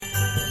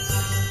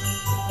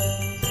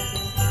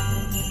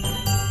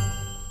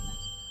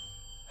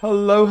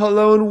Hello,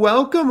 hello, and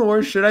welcome,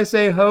 or should I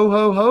say ho,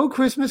 ho, ho,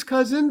 Christmas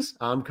cousins?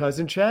 I'm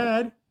Cousin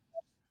Chad.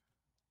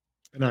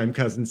 And I'm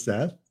Cousin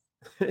Seth.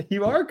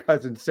 You are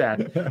Cousin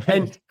Seth.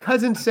 And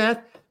Cousin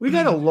Seth, we've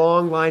had a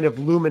long line of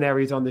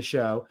luminaries on the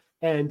show.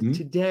 And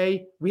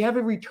today we have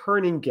a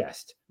returning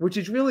guest, which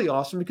is really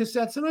awesome because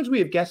Seth, sometimes we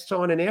have guests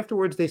on and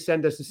afterwards they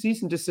send us a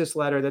cease and desist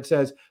letter that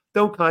says,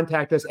 don't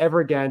contact us ever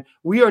again.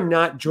 We are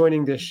not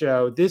joining this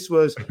show. This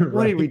was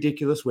what a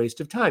ridiculous waste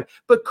of time.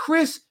 But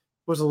Chris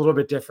was a little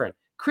bit different.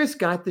 Chris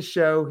got the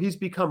show. He's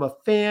become a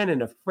fan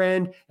and a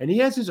friend, and he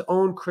has his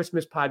own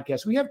Christmas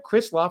podcast. We have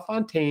Chris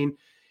LaFontaine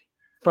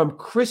from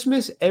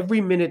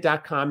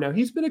ChristmasEveryMinute.com. Now,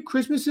 he's been a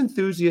Christmas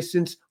enthusiast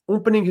since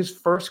opening his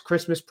first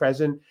Christmas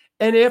present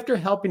and after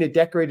helping to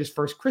decorate his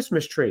first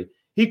Christmas tree.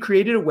 He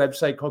created a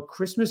website called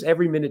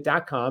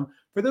ChristmasEveryMinute.com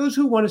for those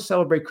who want to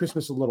celebrate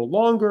Christmas a little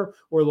longer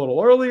or a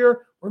little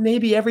earlier or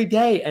maybe every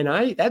day. And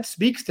that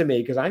speaks to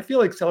me because I feel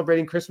like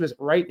celebrating Christmas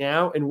right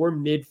now and we're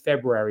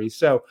mid-February.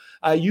 So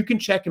you can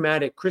check him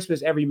out at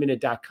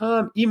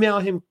ChristmasEveryMinute.com. Email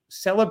him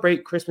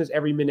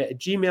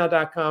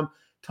celebrateChristmasEveryMinute@gmail.com.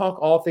 Talk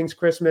all things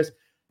Christmas.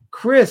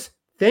 Chris,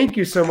 thank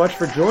you so much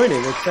for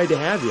joining. We're excited to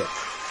have you.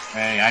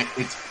 Hey,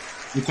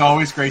 it's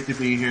always great to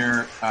be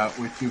here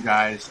with you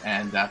guys,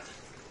 and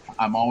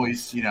I'm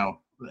always,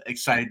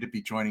 excited to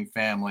be joining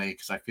family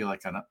because I feel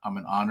like I'm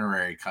an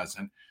honorary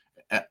cousin.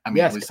 I mean,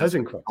 yes, at least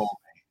cousin Chris.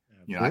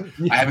 I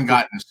haven't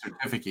gotten a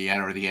certificate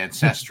yet or the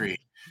ancestry,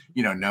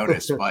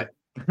 notice, but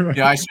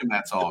I assume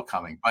that's all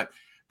coming. But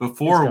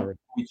before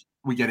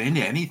we get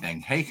into anything,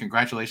 hey,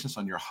 congratulations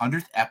on your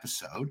 100th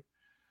episode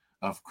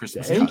of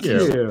Christmas. Thank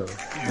you.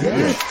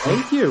 Yes,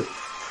 thank you.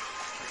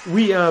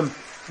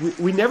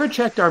 We never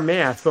checked our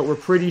math, but we're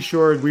pretty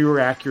sure we were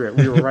accurate.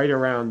 We were right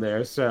around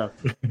there, so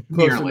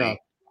nearly,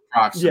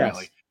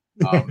 approximately.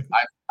 Yes.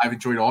 I've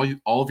enjoyed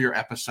all of your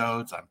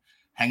episodes. I'm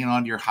hanging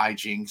on to your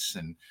hijinks,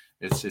 and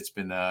it's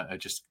been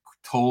just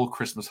total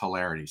Christmas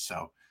hilarity.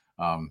 So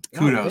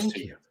kudos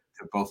to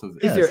both of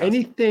them. Is there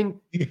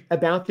anything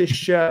about this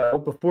show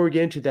before we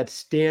get into that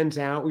stands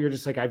out where you're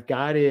just like, I've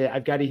got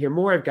to hear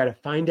more, I've got to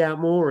find out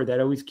more, or that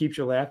always keeps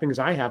you laughing? Because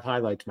I have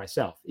highlights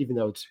myself, even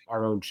though it's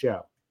our own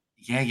show.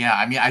 Yeah.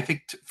 I mean, I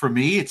think for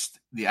me, it's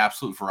the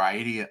absolute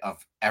variety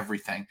of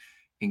everything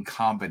in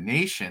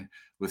combination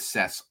with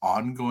Seth's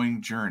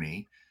ongoing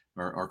journey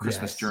or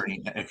Christmas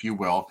journey, if you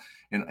will,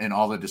 and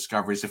all the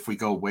discoveries. If we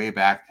go way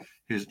back,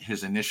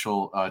 his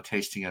initial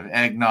tasting of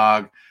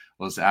eggnog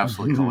was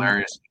absolutely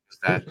hilarious.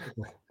 That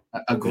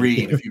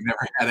agreed. If you've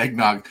never had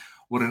eggnog,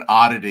 what an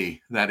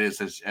oddity that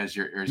is as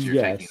you're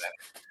taking that.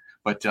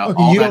 But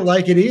you don't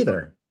like it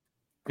either.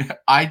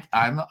 I'm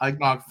an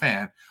eggnog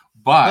fan,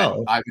 but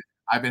I've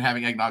been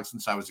having eggnog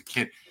since I was a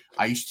kid.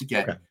 I used to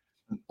get an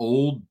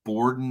old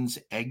Borden's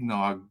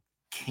eggnog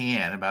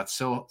can about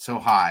so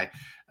high.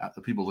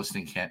 The people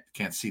listening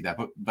can't see that,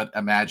 but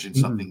imagine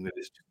something that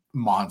is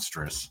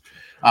monstrous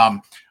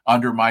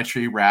under my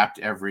tree, wrapped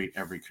every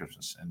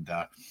Christmas. And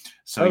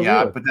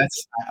really?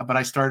 But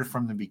I started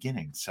from the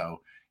beginning.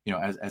 So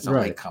as a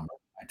latecomer,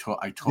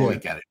 I totally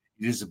get it.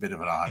 It is a bit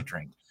of an odd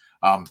drink.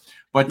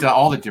 But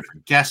all the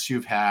different guests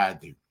you've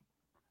had, the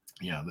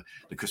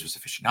Christmas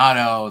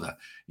aficionado, the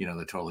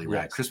totally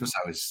rad Christmas.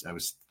 I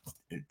was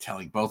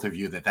telling both of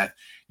you that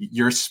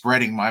you're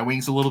spreading my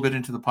wings a little bit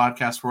into the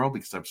podcast world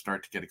because I've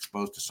started to get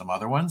exposed to some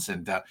other ones.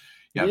 And very,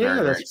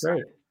 that's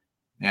very great.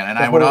 And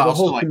I would also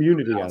whole like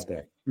community out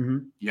there. Mm-hmm.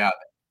 Yeah,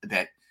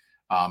 that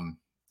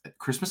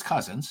Christmas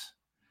Cousins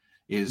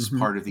is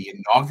part of the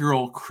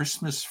inaugural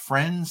Christmas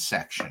Friends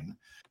section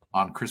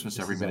on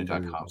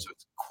ChristmasEveryMinute.com. So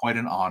it's quite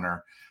an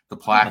honor. The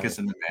plaque is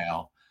in the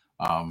mail.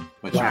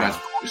 But you guys,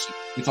 of course,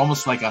 it's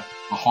almost like a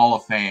Hall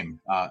of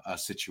Fame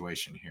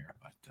situation here.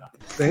 But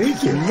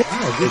thank you.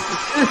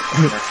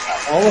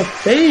 Hall of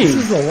Fame. This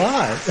is a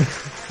lot.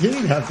 You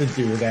didn't have to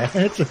do that.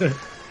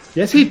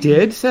 Yes, he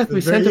did. Seth,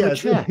 we sent him a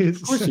check.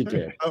 Of course he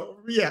did.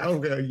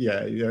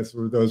 Yes.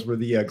 Those were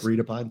the agreed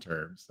upon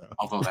terms. So.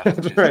 Although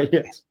that's right.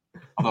 Yes.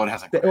 Although it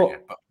hasn't yet,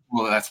 but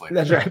that's later.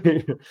 That's right.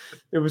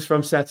 It was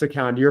from Seth's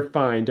account. You're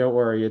fine. Don't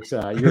worry. It's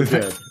you're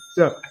good.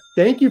 So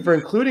thank you for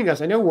including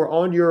us. I know we're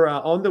on your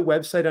on the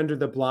website under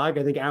the blog.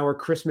 I think Our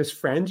Christmas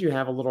Friends. You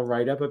have a little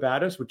write up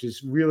about us, which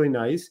is really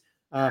nice.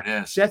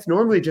 Seth's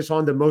normally just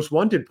on the most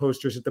wanted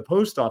posters at the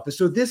post office.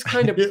 So this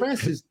kind of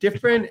press is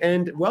different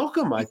and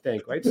welcome, I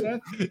think. Right, Seth?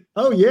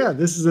 Oh, yeah.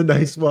 This is a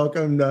nice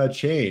welcome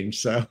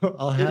change. So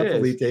I'll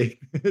happily take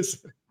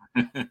this.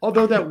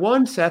 Although that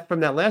one, Seth,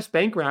 from that last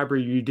bank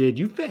robbery you did,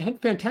 you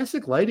had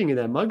fantastic lighting in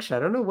that mugshot. I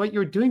don't know what you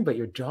were doing, but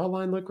your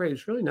jawline looked great.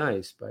 It's really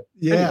nice. But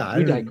anyway,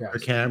 I don't know,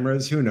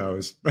 cameras, who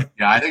knows?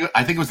 Yeah,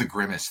 I think it was the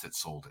Grimace that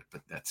sold it,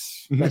 but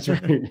that's right. That's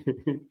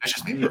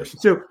just me personally.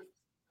 So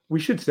we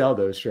should sell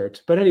those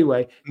shirts. But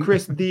anyway,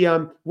 Chris,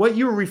 the what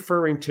you were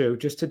referring to,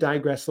 just to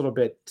digress a little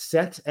bit,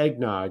 Seth's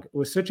eggnog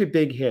was such a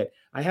big hit.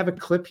 I have a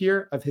clip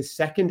here of his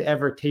second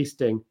ever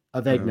tasting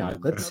of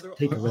eggnog. Let's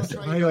take a listen.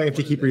 Why do I have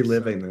to keep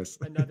reliving this?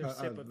 Another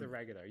sip of the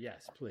regular.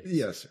 Yes, please.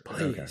 Yes.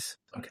 Please.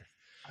 Okay.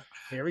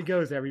 Here he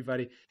goes,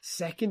 everybody.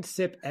 Second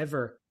sip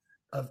ever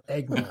of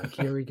eggnog.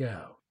 Here we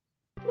go.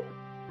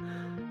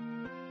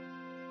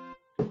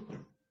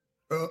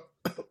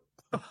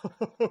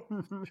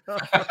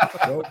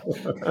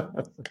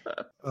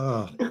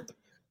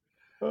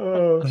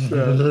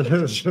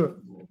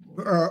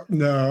 Oh,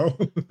 no.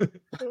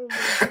 Oh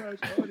my gosh,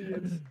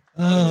 audience.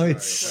 Oh,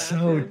 it's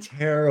so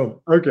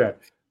terrible. Okay.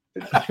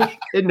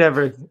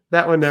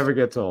 That one never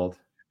gets old.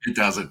 It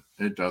doesn't.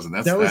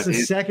 That was the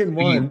second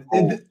one.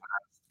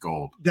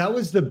 Gold. That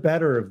was the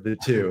better of the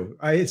two.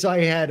 I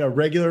had a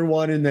regular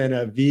one and then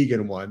a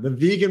vegan one. The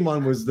vegan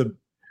one was the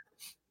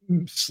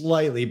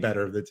slightly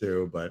better of the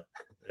two, but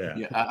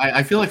yeah.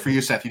 I feel like for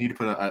you, Seth, you need to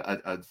put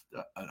a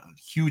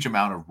huge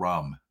amount of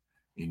rum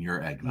in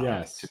your eggnog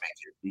to make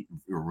it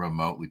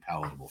remotely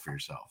palatable for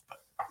yourself. But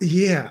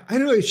yeah, I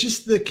know it's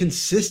just the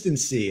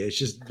consistency. It's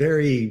just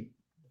very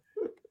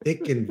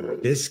thick and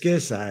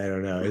viscous. I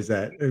don't know. Is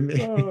that?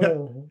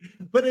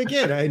 But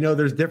again, I know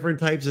there's different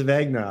types of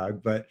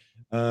eggnog, but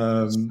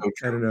I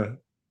don't know.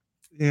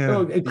 Yeah.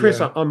 Oh, and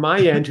Chris, on my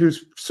end,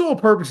 whose sole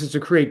purpose is to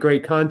create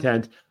great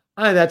content,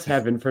 that's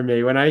heaven for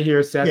me. When I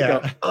hear Seth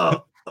go,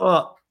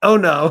 oh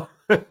no,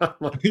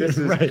 this is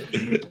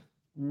right.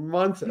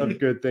 Months of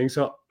good things.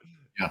 So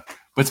yeah,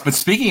 but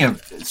speaking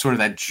of sort of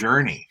that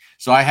journey,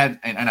 so I had,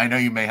 and I know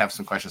you may have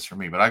some questions for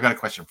me, but I got a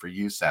question for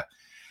you, Seth.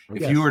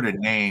 If you were to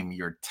name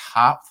your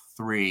top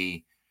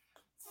 3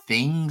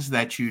 things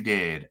that you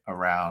did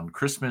around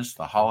Christmas,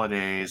 the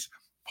holidays,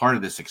 part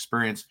of this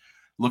experience,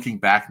 looking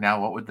back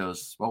now, what would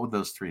those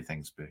 3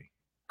 things be?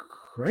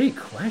 Great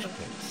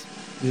questions.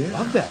 Yeah.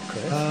 Love that,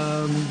 Chris.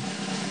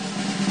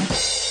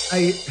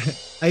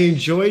 I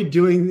enjoyed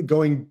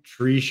going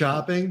tree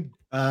shopping.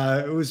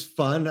 It was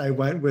fun. I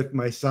went with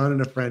my son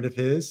and a friend of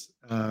his.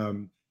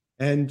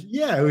 And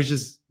yeah, it was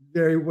just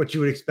very what you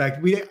would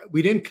expect. We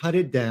didn't cut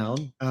it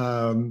down.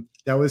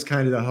 That was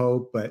kind of the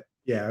hope, but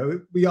yeah,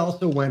 we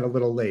also went a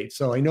little late.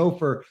 So I know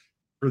for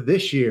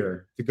this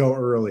year to go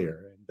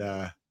earlier,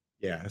 and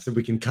so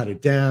we can cut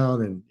it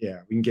down, and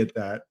we can get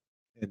that,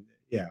 and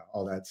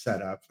all that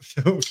set up.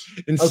 So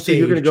so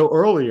you're going to go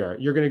earlier.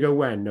 You're going to go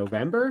when?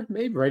 November,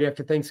 maybe right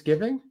after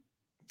Thanksgiving.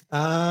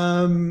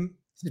 I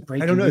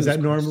don't know. Is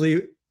that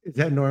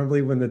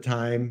normally when the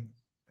time?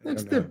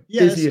 That's the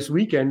busiest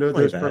weekend of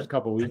those first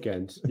couple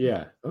weekends.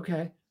 Yeah.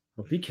 Okay.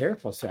 Well, be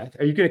careful, Seth.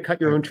 Are you going to cut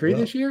your own tree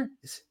this year?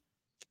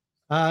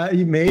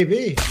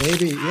 Maybe.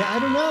 Yeah, I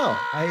don't know.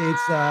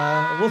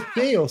 We'll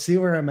see. We'll see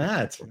where I'm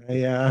at.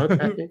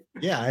 Okay.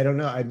 Yeah, I don't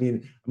know. I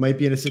mean, I might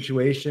be in a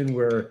situation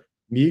where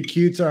meet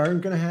cutes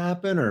aren't going to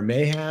happen or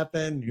may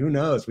happen. Who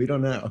knows? We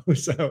don't know.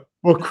 So,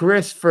 well,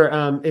 Chris, for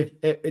if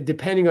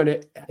depending on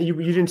it, you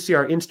didn't see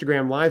our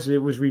Instagram lives. It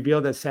was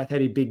revealed that Seth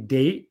had a big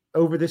date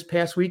over this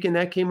past weekend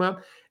that came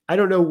up. I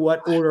don't know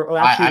what order. Oh,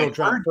 actually, it'll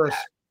drop first.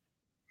 That.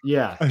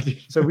 Yeah.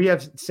 So we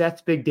have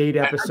Seth's big date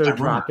episode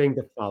dropping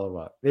to follow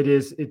up.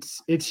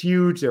 It's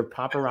huge. There are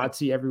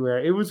paparazzi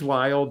everywhere. It was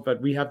wild, but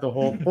we have the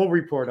whole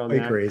report on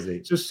that.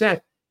 Crazy. So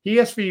Seth, he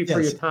asked for you for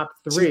your top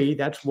 3.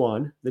 That's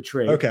one, the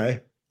trade.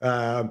 Okay.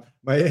 Want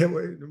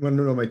to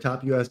know my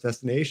top U.S.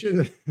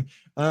 destination?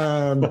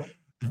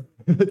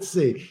 Let's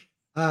see.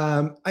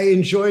 I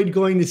enjoyed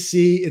going to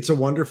see It's a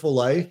Wonderful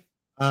Life.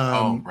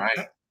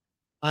 Right.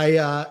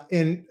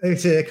 And like I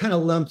say, it kind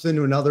of lumps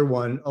into another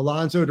one.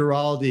 Alonso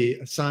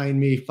Duralde assigned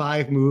me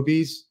 5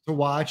 movies to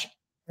watch.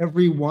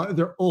 Every one,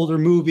 they're older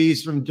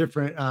movies from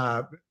different,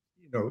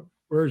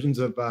 versions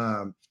of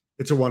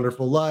It's a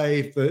Wonderful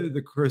Life,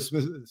 the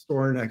Christmas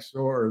Store Next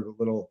Door, or the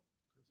little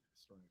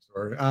store next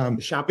door.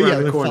 Shop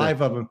around the corner.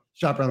 5 of them.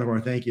 Shop around the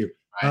corner. Thank you.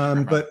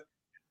 But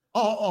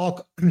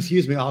all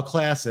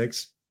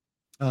classics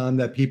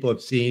that people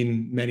have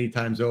seen many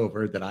times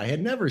over that I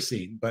had never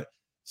seen. But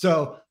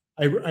so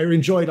I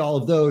enjoyed all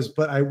of those,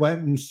 but I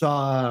went and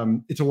saw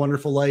It's a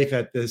Wonderful Life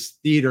at this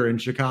theater in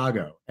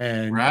Chicago,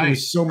 and it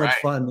was so much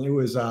fun. It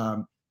was,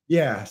 so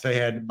I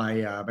had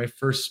my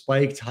first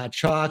spiked hot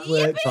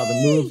chocolate, saw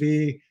the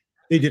movie.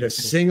 They did a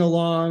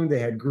sing-along. They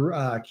had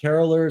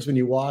carolers when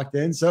you walked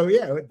in. So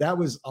yeah, that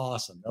was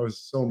awesome. That was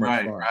so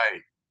much fun.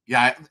 Right.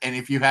 Yeah. And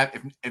if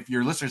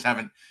your listeners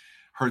haven't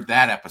heard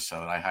that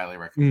episode, I highly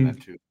recommend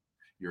that too.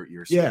 Your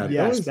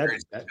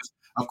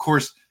of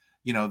course,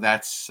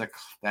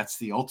 that's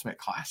the ultimate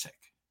classic.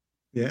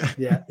 Yeah.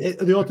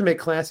 The ultimate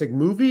classic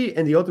movie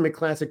and the ultimate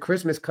classic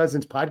Christmas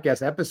Cousins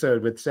podcast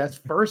episode with Seth's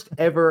first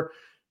ever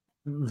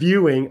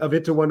viewing of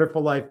It's a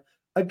Wonderful Life.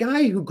 A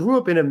guy who grew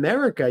up in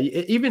America,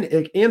 even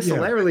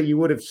ancillarily, you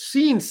would have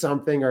seen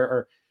something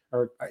or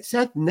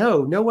Seth,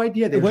 no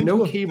idea. There was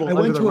no cable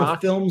under the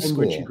rock film in school.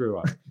 which you grew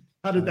up.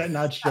 How did that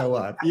not show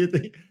up? You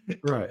think?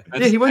 Right.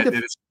 He went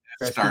to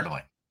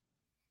startling.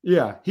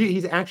 Yeah,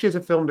 he's actually has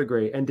a film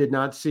degree and did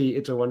not see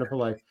It's a Wonderful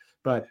Life,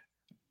 but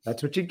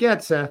that's what you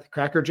get, Seth.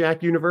 Cracker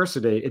Jack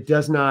University. It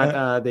does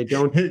not. They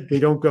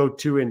don't go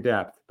too in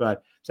depth,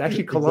 but it's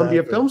actually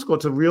Columbia Film School.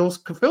 It's a real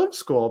film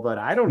school, but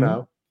I don't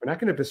know. We're not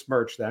going to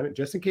besmirch them,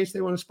 just in case they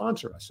want to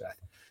sponsor us, Seth.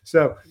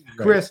 So,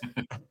 Chris,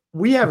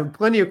 we have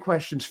plenty of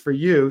questions for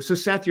you. So,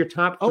 Seth, your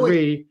top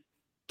 3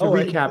 to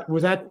recap.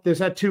 Was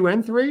that 2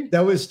 and 3?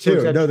 That was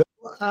 2.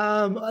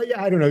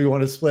 I don't know. You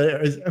want to split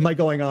it? Am I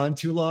going on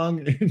too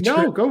long?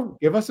 No, go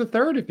give us a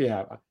third if you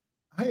have.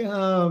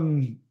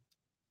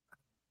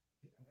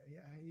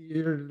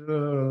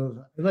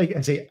 Like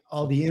I say,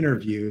 all the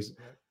interviews.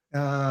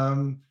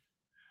 I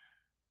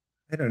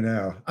don't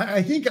know.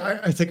 I think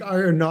it's like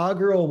our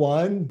inaugural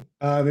one.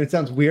 It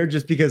sounds weird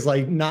just because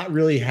like not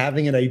really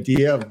having an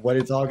idea of what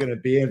it's all going to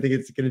be. I think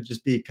it's going to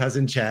just be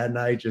cousin Chad and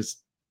I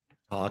just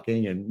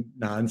talking and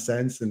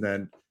nonsense. And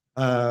then,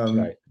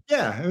 Right.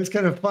 yeah, it was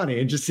kind of funny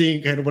and just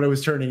seeing kind of what it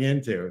was turning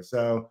into.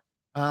 So,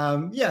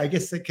 yeah, I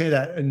guess that kind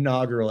of that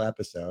inaugural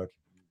episode.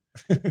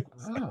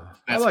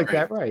 I like great.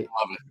 that. Right.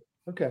 I love it.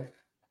 Okay.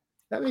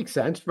 That makes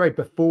sense, right?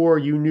 Before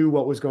you knew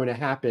what was going to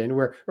happen,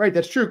 right?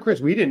 That's true,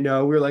 Chris. We didn't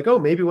know. We were like, oh,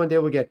 maybe one day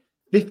we'll get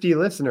 50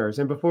 listeners.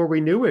 And before we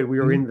knew it, we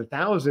were in the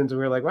thousands and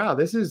we were like, wow,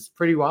 this is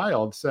pretty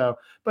wild. So,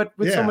 but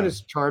with someone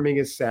as charming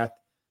as Seth,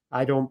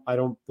 I don't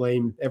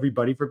blame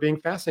everybody for being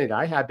fascinated.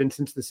 I have been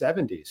since the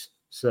 70s.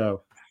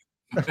 So,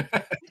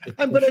 but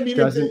I mean,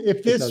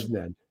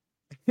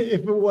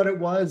 if what it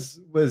was,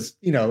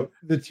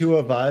 the two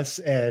of us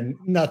and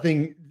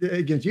nothing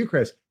against you,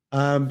 Chris,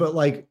 but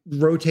like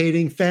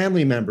rotating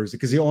family members,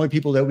 because the only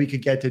people that we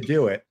could get to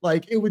do it,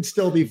 like it would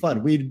still be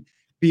fun. We'd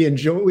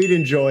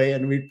enjoy it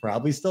and we'd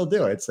probably still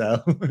do it.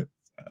 So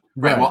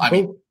right. Well, I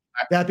mean,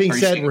 that being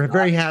said, we're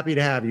very happy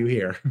to have you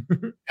here.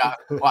 Yeah.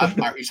 Well,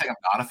 are you saying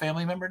I'm not a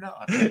family member? No.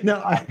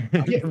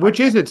 Which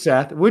is it,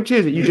 Seth? Which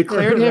is it? You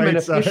declared him an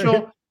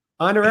official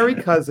honorary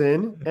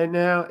cousin, and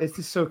now it's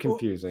just so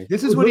confusing.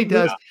 This is what he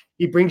does.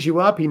 He brings you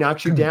up, he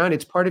knocks you down.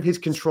 It's part of his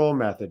control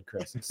method,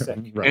 Chris. It's sick.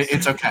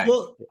 It's okay.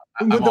 Well,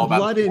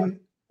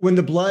 when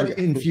the blood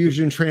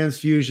infusion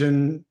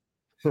transfusion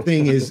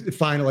thing is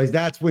finalized,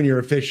 that's when you're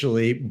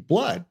officially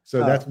blood. So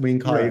that's when we can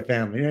call you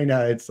family. I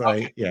know it's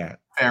like, okay. Yeah.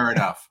 Fair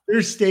enough.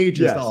 There's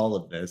stages to all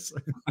of this.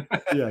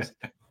 Yes.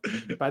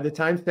 By the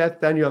time that's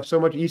done, you have so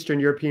much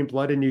Eastern European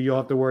blood in you, you'll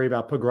have to worry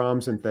about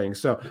pogroms and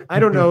things. So I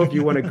don't know if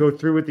you want to go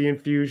through with the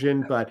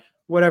infusion, but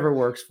whatever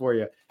works for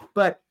you.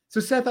 But so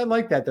Seth, I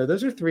like that though.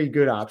 Those are three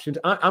good options.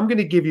 I'm going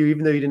to give you,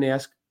 even though you didn't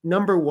ask,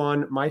 number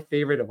one, my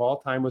favorite of all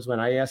time was when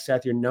I asked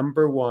Seth your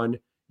number one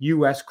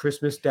U.S.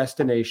 Christmas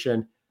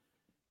destination.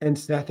 And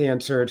Seth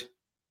answered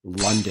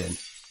London.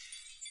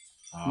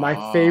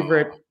 My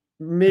favorite.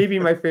 Maybe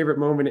my favorite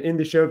moment in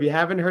the show. If you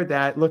haven't heard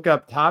that, look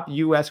up top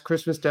U.S.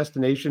 Christmas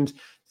destinations.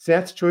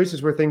 Seth's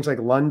choices were things like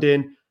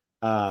London,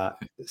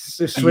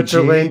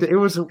 Switzerland. It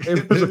was a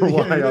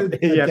wild.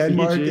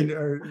 Denmark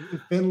or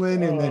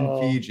Finland, and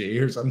then Fiji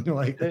or something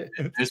like that.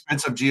 There's been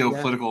some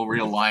geopolitical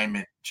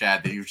realignment,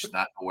 Chad, that you're just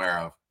not aware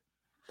of.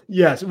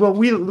 Yes. Well,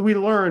 we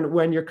learn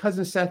when your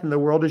cousin Seth and the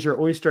world is your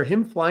oyster,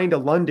 him flying to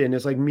London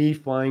is like me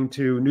flying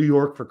to New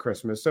York for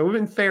Christmas. So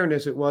in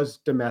fairness, it was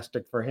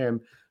domestic for him.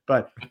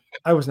 But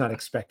I was not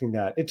expecting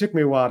that. It took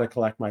me a while to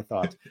collect my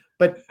thoughts.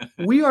 But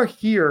we are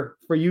here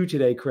for you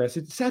today, Chris.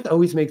 Seth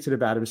always makes it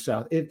about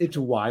himself. It's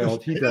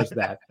wild. He does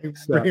that.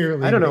 So,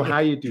 I don't know how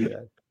you do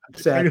that.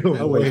 Seth, for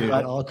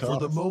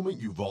the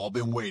moment you've all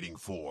been waiting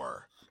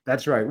for.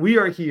 That's right. We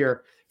are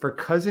here for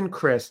Cousin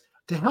Chris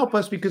to help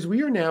us because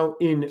we are now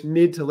in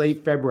mid to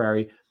late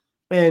February.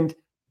 And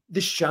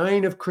the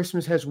shine of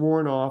Christmas has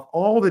worn off.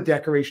 All the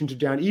decorations are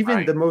down.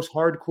 Even the most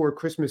hardcore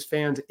Christmas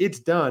fans, it's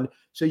done.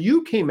 So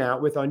you came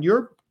out with on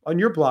your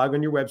blog,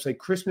 on your website,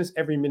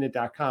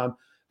 ChristmasEveryMinute.com.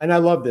 And I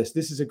love this.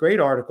 This is a great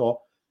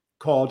article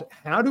called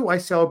How Do I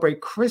Celebrate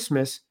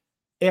Christmas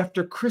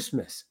After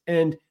Christmas?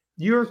 And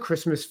you're a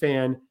Christmas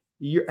fan.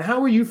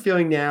 How are you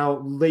feeling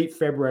now, late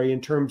February,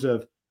 in terms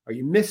of, are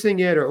you missing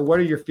it or what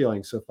are your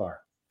feelings so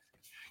far?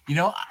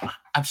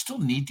 I'm still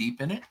knee deep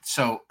in it.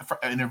 So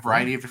in a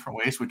variety of different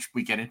ways, which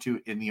we get into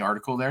in the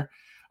article there.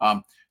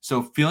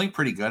 So feeling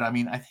pretty good. I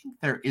mean, I think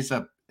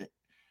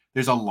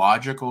there's a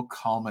logical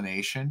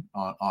culmination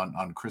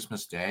on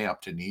Christmas Day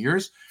up to New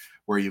Year's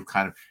where you've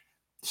kind of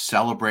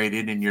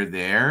celebrated and you're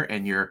there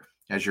and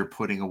as you're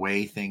putting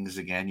away things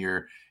again,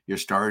 you're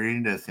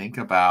starting to think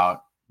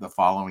about the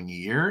following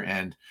year.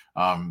 And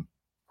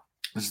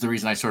this is the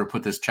reason I sort of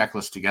put this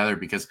checklist together,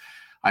 because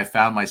I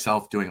found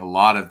myself doing a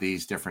lot of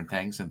these different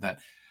things and that,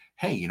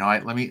 hey,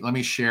 let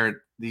me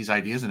share these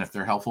ideas. And if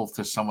they're helpful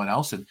to someone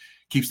else and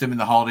keeps them in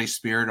the holiday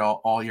spirit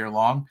all year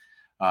long,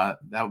 that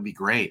would be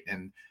great.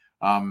 And,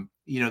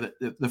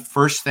 the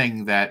first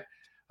thing that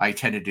I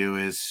tend to do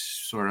is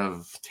sort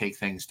of take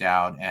things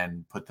down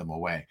and put them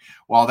away.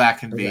 While that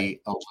can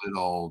be a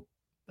little,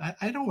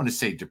 I don't want to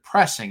say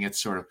depressing.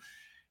 It's sort of,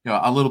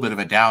 a little bit of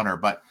a downer,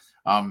 but,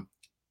 I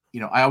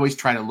always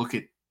try to look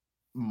at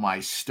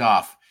my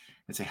stuff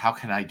and say, how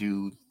can I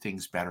do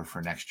things better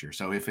for next year?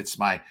 So if it's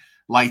my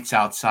lights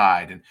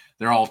outside and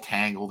they're all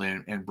tangled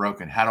and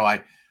broken, how do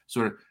I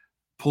sort of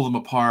pull them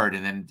apart?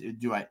 And then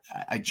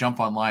I jump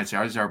online and say,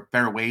 are there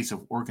better ways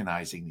of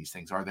organizing these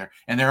things? Are there?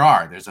 And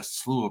there's a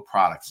slew of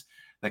products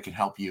that can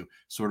help you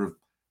sort of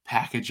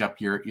package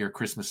up your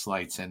Christmas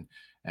lights. And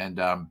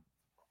then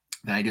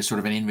I do sort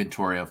of an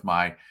inventory of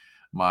my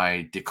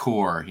my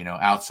decor,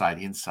 outside,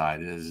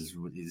 inside. Is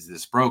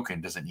this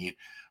broken? Does it need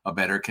a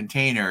better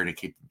container to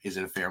keep? Is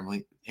it a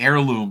family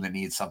heirloom that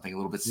needs something a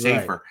little bit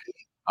safer?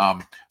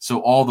 Right. So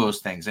all those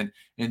things.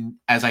 And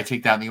as I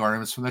take down the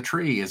ornaments from the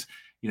tree is,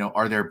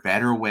 are there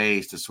better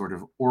ways to sort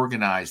of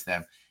organize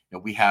them?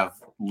 We have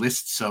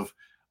lists of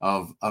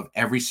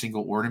every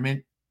single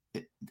ornament,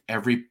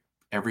 every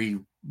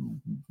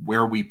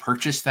where we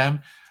purchase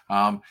them,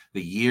 the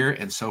year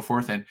and so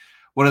forth. And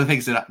one of the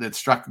things that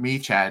struck me,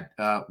 Chad,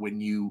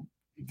 when you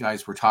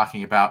guys were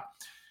talking about,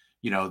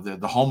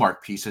 the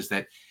Hallmark pieces,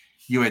 that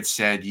you had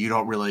said you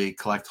don't really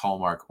collect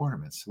Hallmark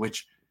ornaments,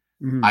 which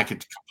I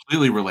could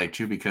completely relate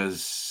to,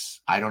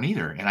 because I don't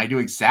either. And I do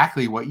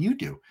exactly what you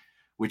do,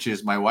 which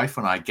is my wife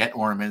and I get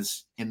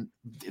ornaments in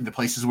the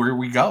places where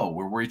we go,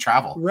 where we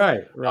travel.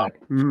 Right.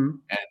 And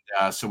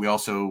so we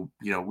also,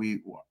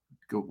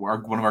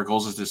 one of our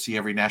goals is to see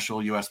every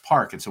national U.S.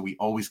 park. And so we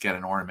always get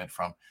an ornament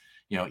from,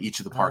 each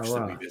of the parks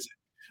that we visit.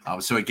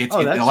 So it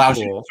allows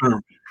you to sort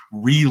of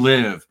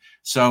relive.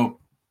 So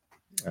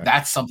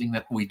that's something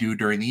that we do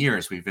during the year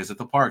as we visit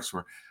the parks,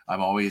 where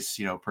I'm always,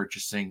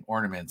 purchasing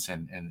ornaments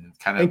and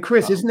kind of. And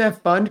Chris, isn't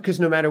that fun? Because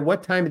no matter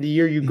what time of the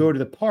year you go to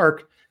the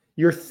park,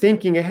 you're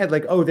thinking ahead,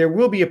 like, oh, there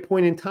will be a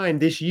point in time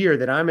this year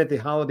that I'm at the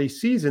holiday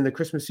season, the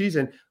Christmas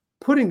season,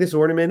 putting this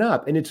ornament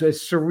up. And it's a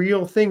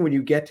surreal thing when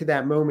you get to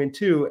that moment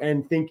too,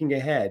 and thinking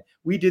ahead.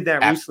 We did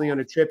that recently on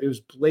a trip. It was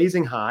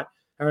blazing hot.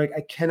 I'm like,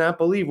 I cannot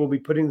believe we'll be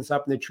putting this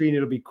up in the tree and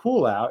it'll be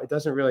cool out. It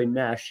doesn't really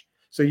mesh.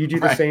 So you do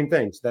the same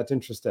things. That's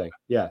interesting.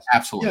 Yes.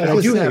 Absolutely. Yeah,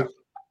 I do have.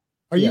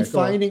 Are you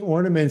finding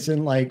ornaments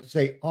in, like,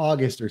 say,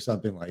 August or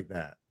something like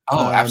that?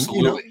 Oh,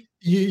 absolutely.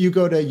 You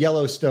go to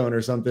Yellowstone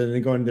or something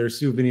and go in their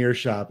souvenir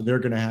shop and they're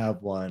going to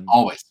have one.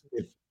 Always.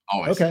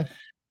 Okay.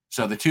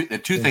 So the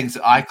two things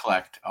that I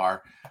collect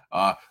are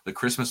the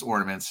Christmas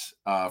ornaments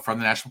from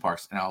the national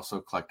parks, and I also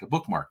collect a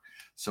bookmark.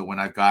 So when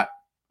I've got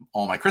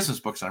all my Christmas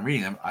books and I'm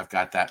reading them, I've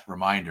got that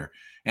reminder.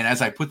 And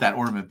as I put that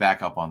ornament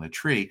back up on the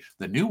tree,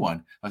 the new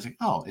one, I was like,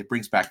 oh, it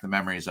brings back the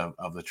memories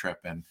of the trip.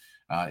 And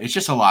it's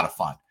just a lot of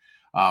fun.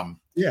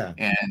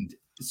 And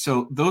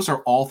so those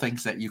are all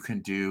things that you can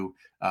do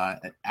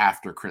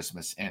after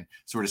Christmas and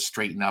sort of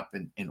straighten up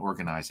and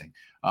organizing.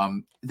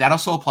 That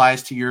also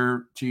applies to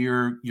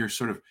your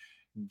sort of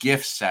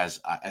gifts,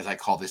 as I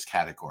call this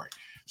category.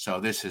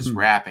 So this is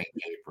wrapping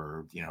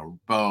paper,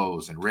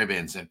 bows and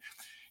ribbons. And,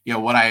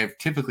 what I have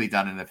typically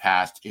done in the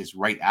past is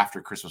right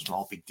after Christmas, when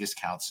all big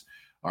discounts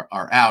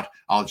are out,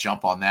 I'll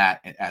jump on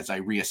that as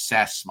I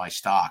reassess my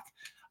stock.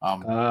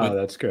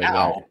 That's good.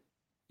 Now,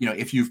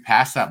 if you've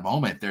passed that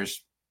moment,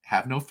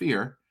 have no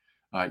fear.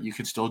 You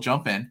can still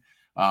jump in.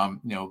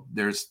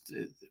 There's,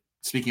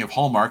 speaking of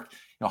Hallmark,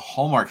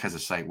 Hallmark has a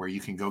site where you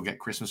can go get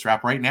Christmas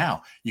wrap right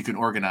now. You can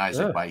organize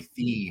it by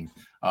theme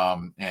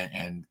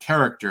and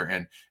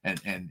character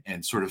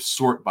and sort of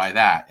sort by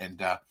that.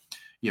 And,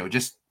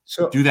 just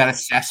do that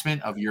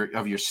assessment of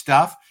your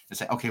stuff and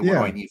say, okay, what do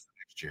I need for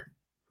next year?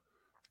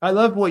 I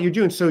love what you're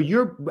doing. So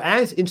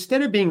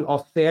instead of being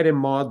all sad and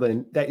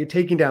maudlin that you're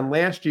taking down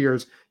last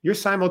year's, you're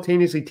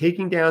simultaneously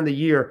taking down the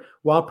year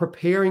while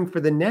preparing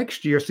for the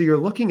next year. So you're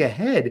looking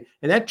ahead,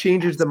 and that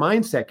changes the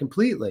mindset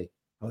completely.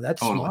 Oh,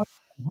 that's smart.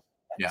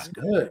 That's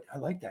good. I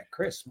like that,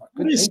 Chris.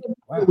 Good.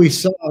 Wow. We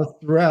saw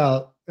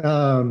throughout,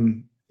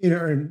 and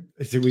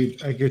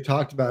we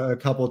talked about it a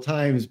couple of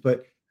times,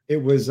 but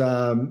it was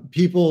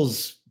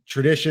people's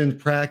tradition,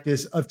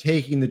 practice of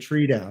taking the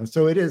tree down.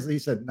 So it is, he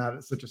said,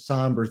 not such a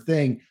somber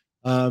thing.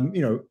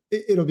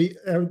 It'll be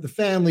the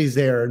family's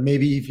there, and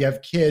maybe if you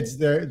have kids,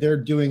 they're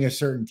doing a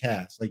certain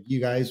task. Like,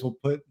 you guys will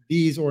put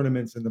these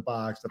ornaments in the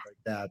box, stuff like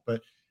that.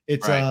 But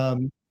it's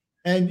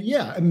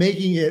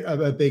making it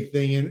a big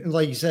thing. And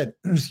like you said,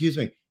 excuse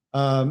me,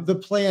 the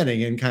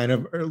planning and kind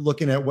of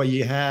looking at what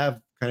you have,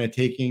 kind of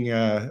taking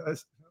a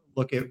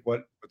look at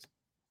what's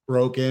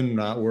broken,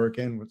 not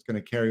working, what's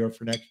going to carry over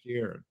for next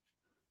year.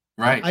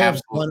 Right. I have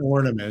one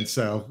ornament,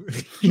 so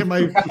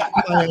my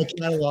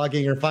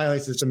cataloging or filing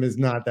system is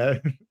not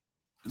that.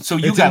 So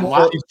you got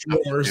lots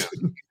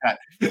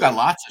you got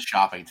lots of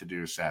shopping to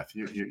do, Seth.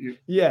 To get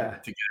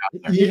out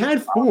there. You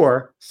had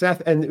 4,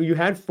 Seth, and you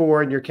had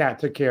 4, and your cat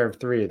took care of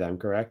 3 of them,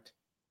 correct?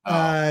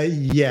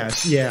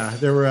 Yes. Yeah.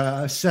 There were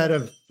a set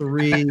of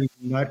 3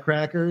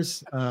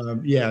 nutcrackers.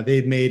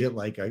 They'd made it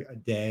like a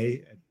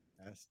day.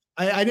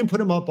 I didn't put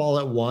them up all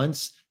at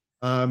once.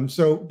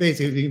 So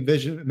basically,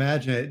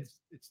 imagine it.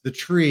 It's the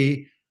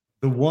tree,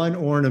 the one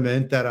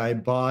ornament that I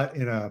bought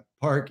in a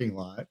parking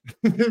lot.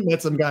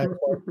 Met some guy in a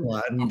parking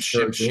lot.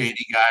 Some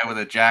shady guy with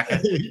a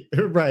jacket.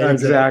 Right.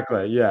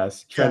 Exactly.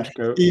 Yes. Trench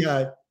coat. He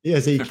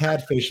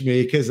catfished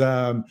me because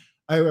I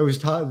was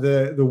taught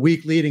the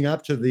week leading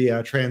up to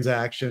the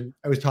transaction,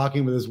 I was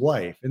talking with his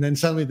wife. And then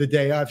suddenly the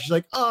day off, she's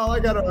like, oh, I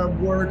got to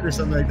work or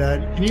something like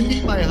that. Can you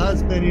meet my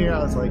husband here?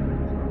 I was like,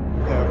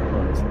 yeah, of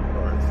course.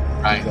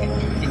 Right.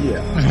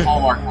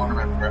 Hallmark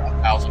ornament for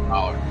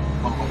 $1,000.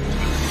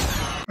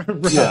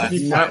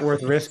 Not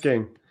worth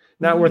risking.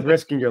 Not worth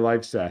risking your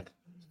life, Seth.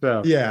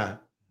 So yeah.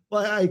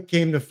 Well, I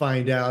came to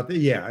find out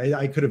that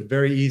I could have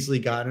very easily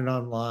gotten it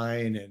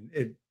online,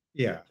 and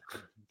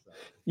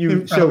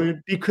So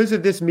because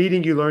of this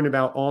meeting, you learned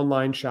about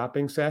online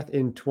shopping, Seth,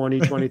 in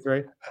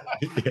 2023.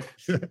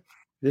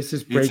 This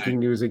is breaking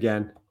news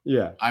again.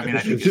 Yeah, I mean, I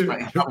think he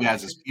probably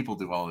has his people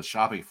do all the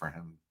shopping for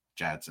him,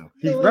 Chad. So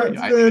he's right.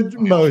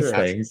 Most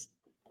things.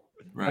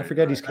 Right, I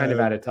forget he's kind of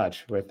out of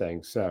touch with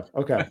things. So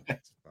okay,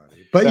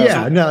 but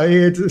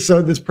it's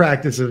so this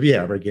practice of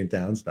breaking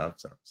down stuff.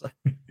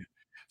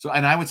 So,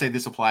 and I would say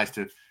this applies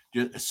to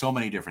so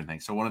many different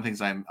things. So one of the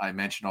things I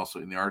mentioned also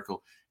in the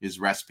article is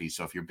recipes.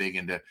 So if you're big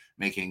into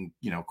making,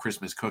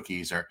 Christmas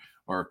cookies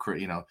or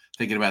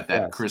thinking about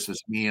that Christmas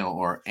meal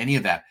or any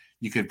of that,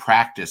 you could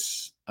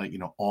practice,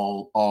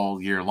 all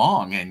year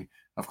long. And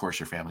of course,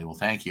 your family will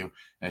thank you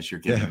as you're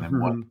giving them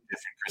one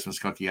different Christmas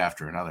cookie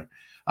after another.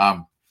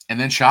 And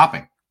then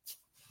shopping.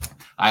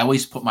 I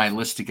always put my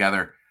list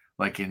together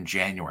like in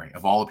January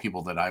of all the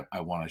people that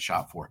I want to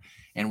shop for.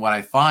 And what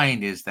I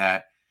find is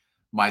that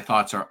my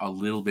thoughts are a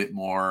little bit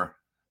more,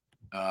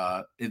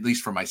 at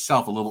least for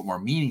myself, a little bit more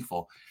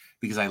meaningful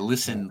because I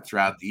listen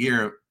throughout the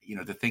year,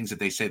 the things that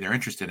they say they're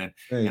interested in.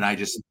 Right. And I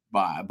just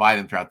buy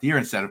them throughout the year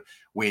instead of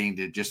waiting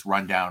to just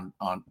run down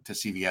to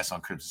CVS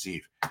on Christmas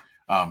Eve.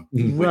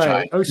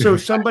 Right. So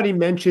somebody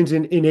mentions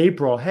in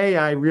April, hey,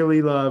 I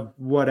really love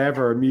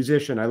whatever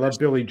musician. I love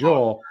Billy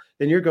Joel.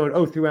 Then you're going,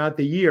 throughout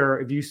the year,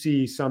 if you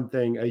see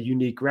something, a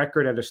unique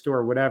record at a store,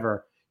 or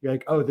whatever, you're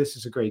like, this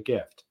is a great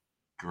gift.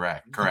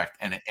 Correct.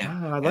 And it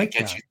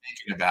gets you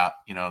thinking about,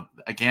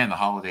 again, the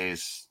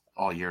holidays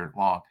all year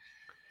long.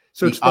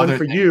 So it's fun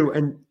for you,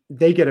 and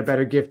they get a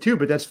better gift too,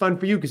 but that's fun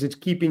for you because it's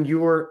keeping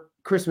your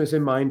Christmas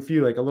in mind for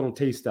you, like a little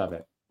taste of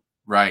it.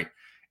 Right.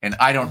 And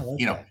I don't,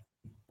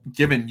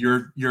 given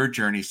your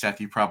journey,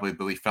 Seth, you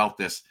probably felt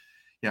this,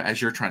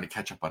 as you're trying to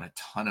catch up on a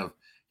ton of,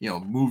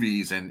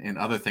 movies and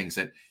other things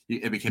that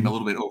it became a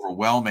little bit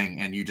overwhelming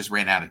and you just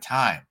ran out of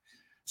time.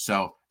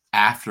 So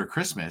after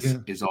Christmas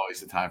is always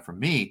the time for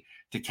me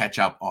to catch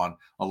up on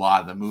a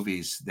lot of the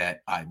movies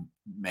that I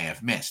may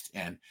have missed.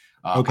 And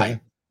I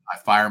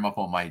fire them up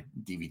on my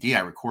DVD, I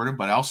record them,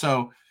 but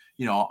also,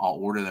 I'll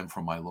order them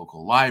from my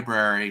local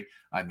library.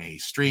 I may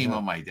stream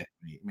them. I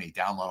may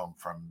download them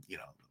from,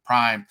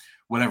 Prime,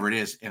 whatever it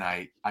is. And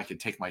I can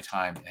take my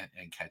time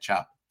and catch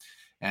up.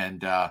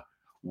 And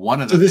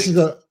one of the things,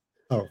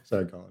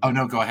 sorry, go on. Oh,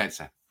 no, go ahead,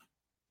 Seth.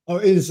 Oh,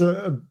 it is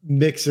a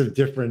mix of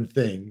different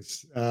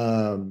things.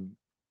 Sorry.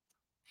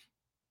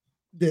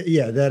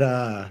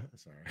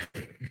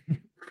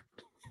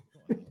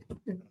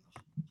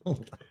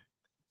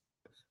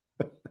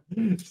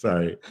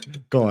 Sorry,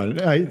 go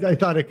on. I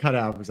thought it cut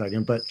out for a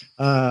second, but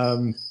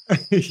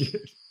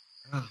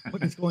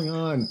what is going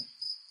on?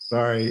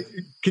 Sorry,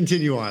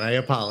 continue on. I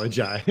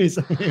apologize.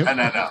 No.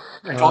 I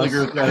totally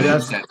agree with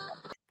that.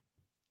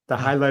 The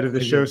highlight of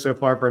the show so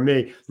far for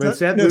me. When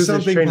Seth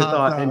loses train of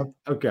thought,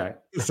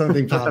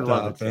 something popped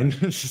up, and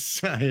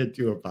I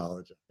do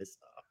apologize.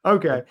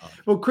 Okay.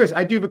 Well, Chris,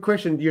 I do have a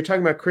question. You're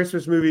talking about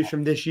Christmas movies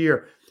from this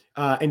year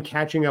and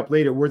catching up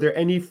later. Were there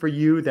any for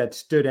you that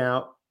stood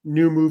out?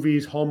 New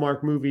movies,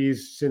 Hallmark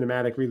movies,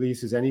 cinematic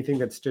releases, anything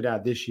that stood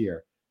out this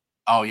year?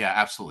 Oh, yeah,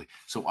 absolutely.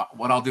 So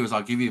what I'll do is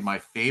I'll give you my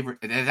favorite.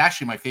 It is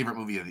actually my favorite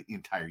movie of the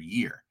entire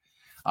year.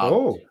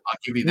 I'll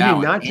give you that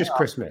one. Not just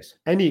Christmas.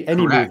 Any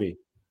movie.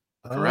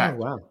 Correct.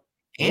 Oh, wow.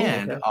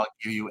 And I'll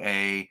give you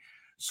a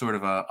sort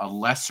of a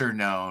lesser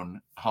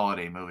known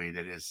holiday movie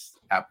that is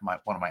one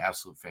of my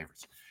absolute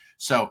favorites.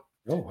 So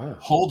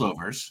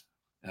Holdovers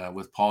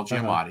with Paul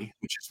Giamatti,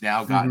 which has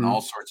now gotten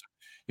all sorts of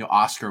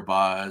Oscar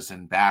buzz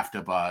and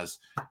BAFTA buzz,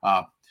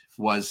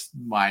 was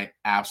my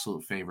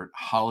absolute favorite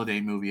holiday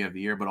movie of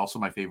the year, but also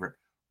my favorite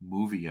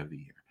movie of the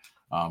year.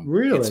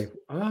 Really?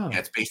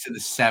 It's based in the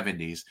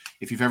 70s.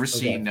 If you've ever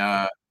seen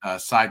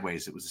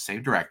Sideways, it was the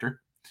same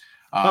director.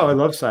 I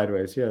love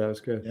Sideways. Yeah, that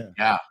was good.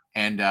 Yeah.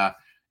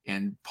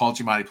 And Paul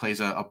Giamatti plays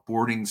a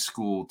boarding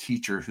school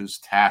teacher who's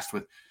tasked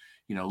with,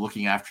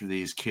 looking after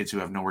these kids who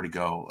have nowhere to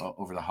go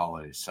over the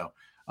holidays. So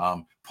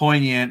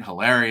poignant,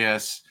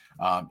 hilarious.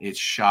 It's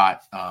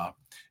shot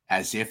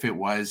as if it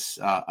was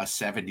a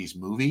 70s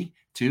movie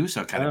too.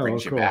 So it kind of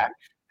brings you back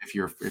if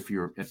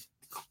you're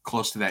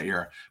close to that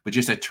era. But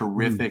just a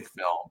terrific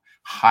film.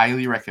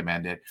 Highly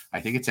recommend it.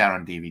 I think it's out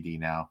on DVD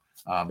now.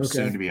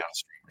 Soon to be on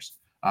streamers.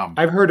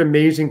 I've heard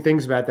amazing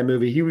things about that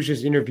movie. He was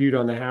just interviewed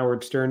on the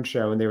Howard Stern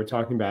show, and they were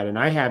talking about it. And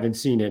I haven't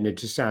seen it, and it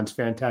just sounds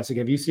fantastic.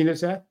 Have you seen it,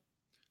 Seth?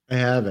 I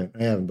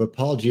haven't. But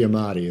Paul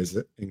Giamatti is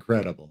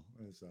incredible.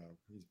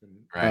 He's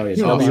been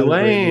Toby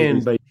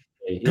Lane, but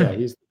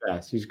he's the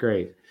best. He's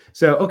great.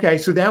 So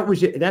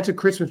that's a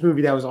Christmas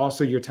movie that was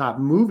also your top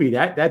movie.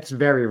 That's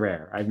very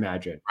rare, I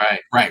imagine.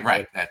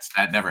 Right.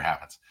 That never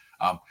happens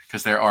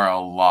because there are a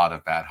lot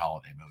of bad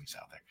holiday movies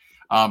out there.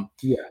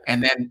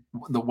 And then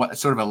the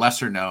sort of a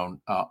lesser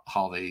known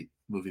holiday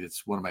movie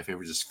that's one of my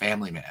favorites is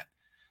Family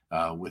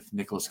Man with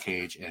Nicolas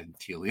Cage and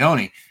Tia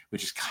Leone,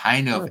 which is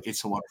kind of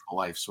It's a Wonderful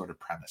Life sort of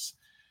premise.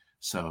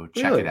 So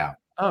check it out.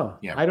 Oh,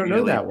 yeah, I don't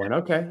know that one.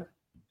 Okay.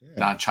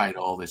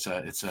 Non-titled. It's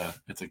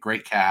a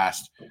great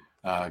cast.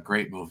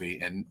 Great movie,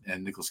 and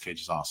Nicolas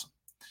Cage is awesome.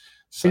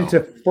 So it's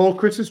a full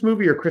Christmas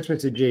movie or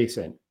Christmas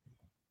adjacent?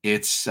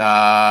 It's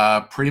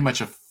pretty much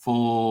a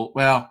full.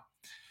 Well,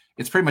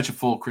 it's pretty much a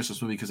full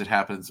Christmas movie because it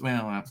happens.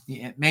 Well,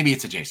 maybe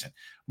it's adjacent,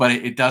 but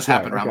it does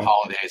happen around the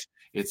holidays.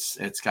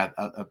 It's got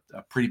a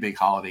pretty big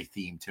holiday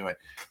theme to it.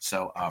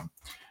 So,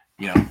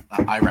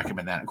 I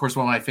recommend that. Of course,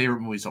 one of my favorite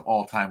movies of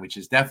all time, which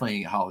is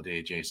definitely holiday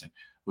adjacent,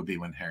 would be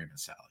When Harry Met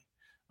Sally,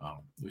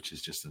 which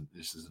is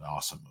this is an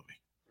awesome movie.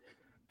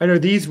 I know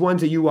these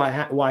ones that you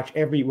watch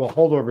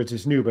Holdovers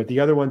is new, but the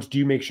other ones, do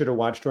you make sure to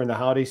watch during the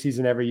holiday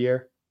season every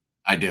year?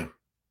 I do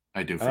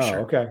for sure.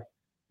 Okay,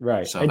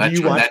 right. So and do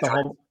you watch the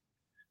Hallmark?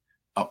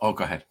 Oh,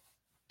 go ahead.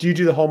 Do you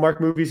do the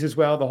Hallmark movies as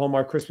well? The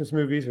Hallmark Christmas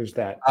movies, or is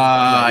that?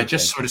 I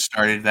just sort of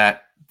started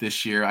that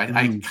this year. I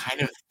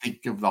kind of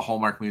think of the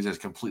Hallmark movies as a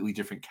completely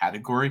different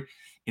category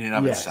in and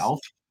of itself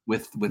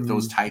with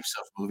those types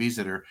of movies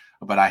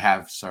but I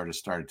have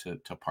started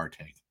to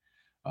partake.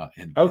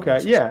 They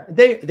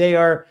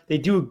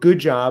do a good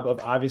job of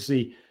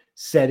obviously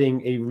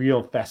setting a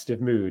real festive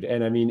mood,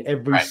 and I mean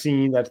every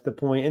scene, that's the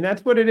point, and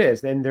that's what it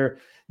is. And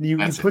you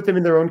put them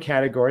in their own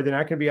category. They're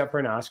not going to be up for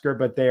an Oscar,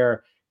 but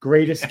they're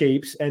great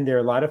escapes, and they're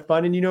a lot of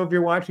fun. And if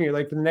you're watching it,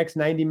 like for the next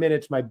 90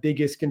 minutes, my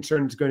biggest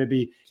concern is going to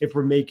be if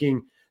we're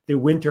making the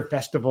winter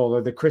festival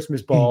or the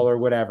Christmas ball or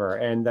whatever,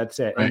 and that's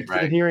it. And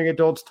hearing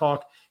adults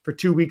talk for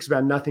 2 weeks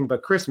about nothing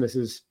but Christmas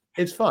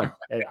it's fun.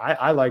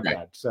 I like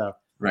that. So.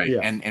 Right.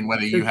 Yeah. And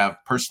whether you have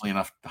personally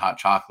enough hot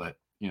chocolate,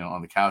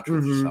 on the couch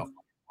with yourself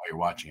while you're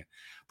watching it.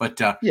 But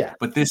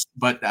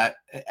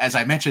as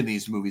I mentioned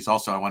these movies,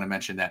 also, I want to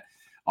mention that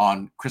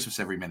on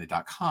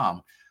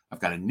ChristmasEveryMinute.com, I've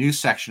got a new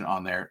section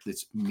on there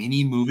that's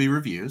mini movie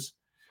reviews.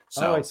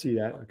 So I see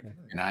that. Okay.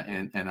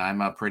 And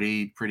I'm a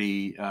pretty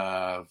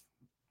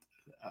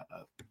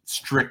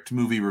strict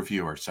movie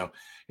reviewer. So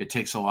it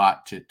takes a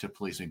lot to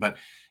please me. But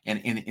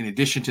in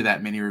addition to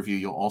that mini review,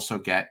 you'll also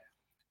get,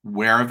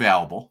 where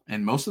available,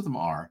 and most of them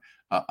are,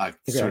 a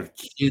sort of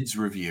kids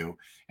review,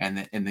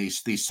 and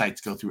these sites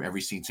go through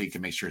every scene so you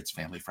can make sure it's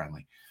family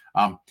friendly.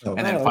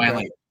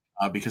 Finally,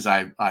 because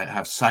I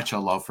have such a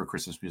love for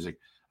Christmas music,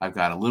 I've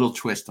got a little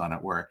twist on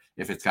it where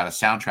if it's got a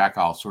soundtrack,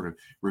 I'll sort of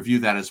review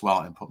that as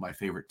well and put my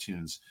favorite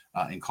tunes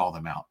and call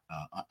them out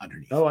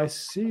underneath. Oh, I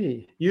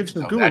see. You have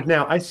some good ones.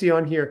 Now I see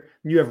on here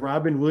you have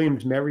Robin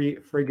Williams' "Merry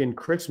Friggin'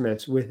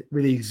 Christmas" with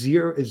a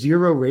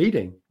zero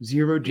rating,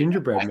 zero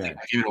gingerbread man.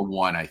 I give it a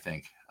 1, I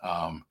think.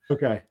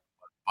 Okay.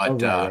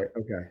 But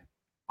okay.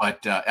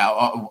 But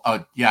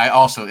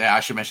I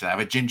should mention that I have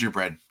a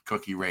gingerbread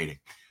cookie rating,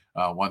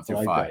 1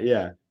 through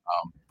 5.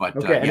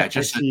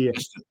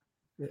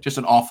 Just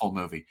an awful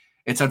movie.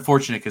 It's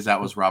unfortunate because that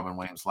was Robin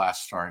Williams'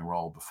 last starring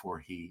role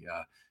before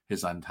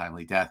his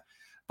untimely death.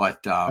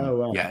 But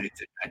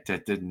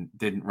it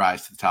didn't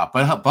rise to the top.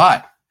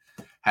 But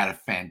had a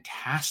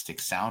fantastic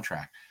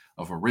soundtrack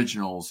of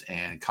originals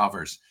and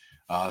covers.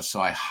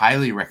 So I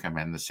highly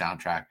recommend the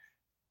soundtrack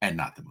and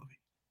not the movie.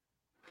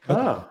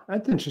 Oh,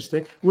 that's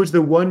interesting. Was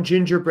the one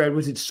gingerbread,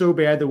 was it so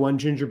bad the one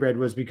gingerbread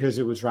was because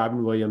it was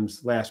Robin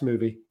Williams' last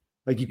movie?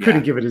 Like you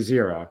couldn't give it a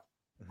 0.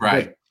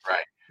 Right.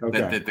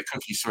 Okay. The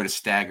cookie sort of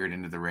staggered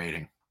into the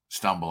rating,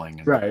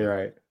 stumbling.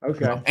 Right.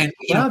 Okay. And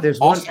there's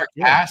all-star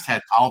cast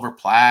had Oliver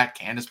Platt,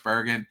 Candice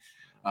Bergen,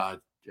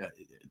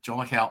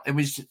 Joel McHale.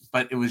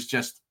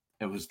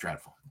 It was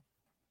dreadful.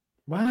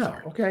 Wow.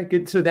 Sorry. Okay,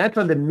 good. So that's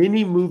on the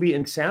mini movie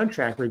and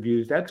soundtrack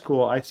reviews. That's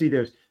cool. I see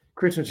there's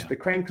Christmas, the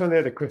Cranks on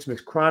there, the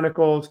Christmas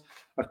Chronicles,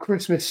 A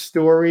Christmas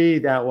Story.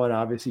 That one,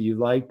 obviously, you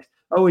liked.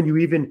 Oh, and you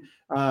even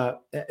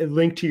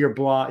linked to your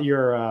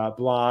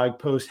blog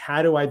post,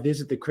 How Do I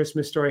Visit the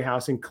Christmas Story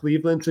House in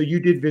Cleveland? So you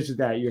did visit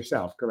that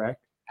yourself,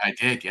 correct? I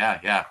did,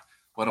 yeah.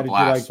 What a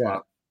blast. You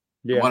like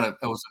that?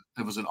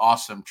 It was an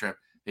awesome trip.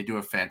 They do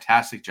a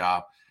fantastic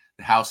job.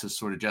 The house is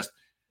sort of just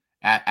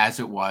as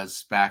it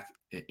was back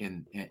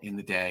in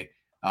the day.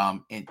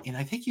 And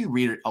I think you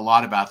read a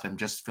lot about them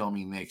just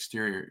filming the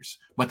exteriors,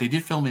 but they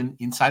did film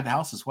inside the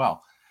house as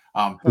well.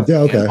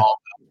 Okay.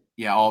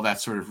 All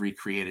that sort of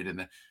recreated,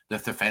 and the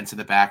fence in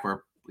the back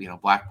where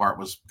Black Bart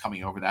was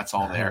coming over. That's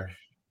all there.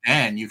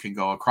 And you can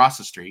go across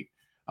the street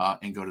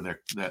and go to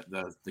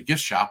the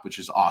gift shop, which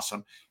is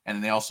awesome. And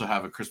then they also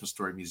have a Christmas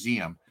Story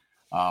museum,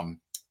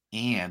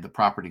 and the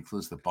property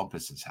includes the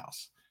Bumpus's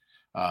house.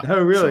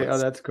 Oh, really?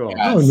 That's cool.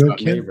 Yeah, no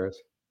kidding.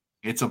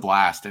 It's a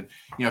blast. And,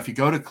 if you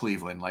go to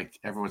Cleveland, like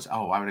everyone's,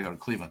 why would I go to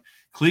Cleveland?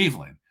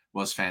 Cleveland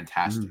was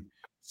fantastic.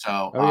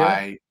 So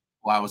I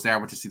was there. I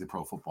went to see the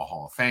Pro Football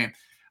Hall of Fame,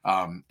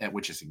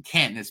 which is in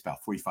Canton. It's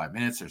about 45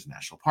 minutes. There's a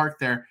national park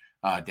there.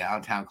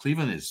 Downtown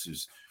Cleveland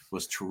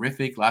was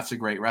terrific. Lots of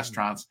great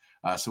restaurants.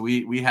 So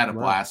we had a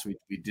blast.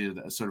 We did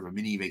a sort of a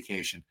mini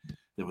vacation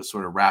that was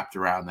sort of wrapped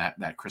around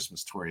that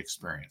Christmas Story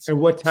experience. And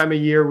what time of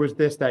year was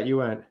this that you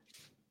went?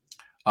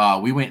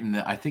 We went in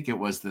I think it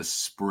was the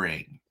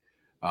spring.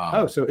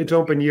 So it's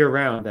open year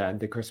round then,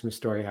 the Christmas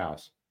Story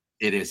house.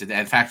 It is.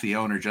 In fact, the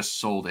owner just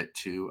sold it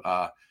to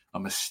a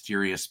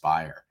mysterious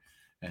buyer.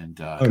 And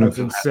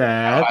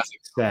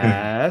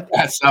Seth.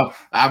 So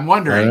I'm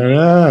wondering. I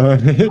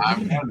don't know.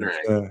 I'm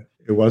wondering.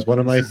 It was one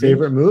of my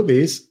favorite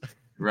movies.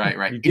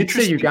 Right. You did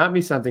say you got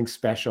me something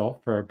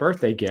special for a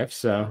birthday gift,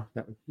 so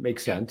that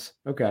makes sense.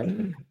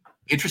 Okay.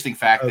 Interesting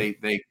fact: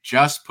 they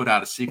just put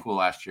out a sequel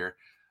last year,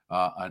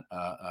 a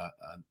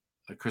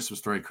Christmas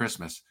Story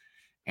Christmas,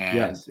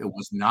 and it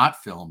was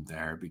not filmed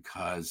there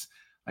because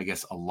I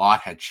guess a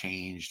lot had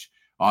changed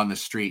on the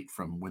street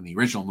from when the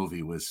original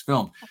movie was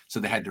filmed, so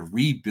they had to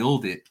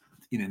rebuild it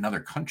in another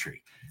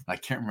country. I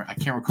can't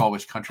recall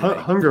which country.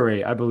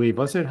 Hungary, I believe.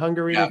 Wasn't it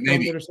Hungary? Yeah, that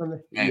maybe filmed it or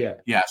something.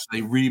 Yeah. So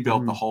they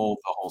rebuilt the whole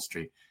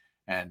street,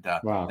 and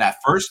that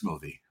first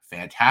movie,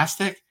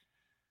 fantastic.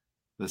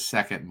 The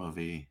second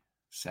movie,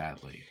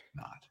 sadly,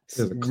 not. It's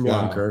a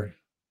clunker.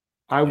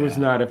 I was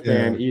not a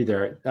fan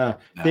either.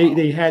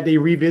 They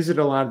revisited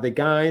a lot of the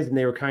guys, and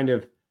they were kind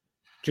of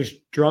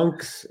just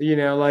drunks,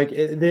 like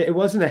it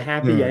wasn't a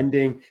happy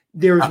ending.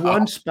 There was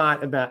one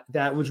spot about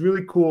that was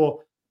really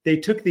cool. They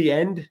took the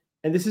end,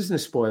 and this isn't a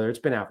spoiler, it's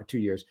been out for 2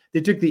 years.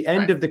 They took the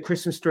end of the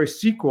Christmas Story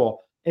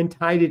sequel and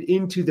tied it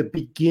into the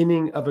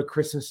beginning of A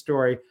Christmas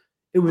Story.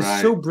 It was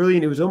so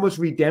brilliant. It was almost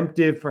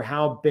redemptive for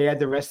how bad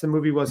the rest of the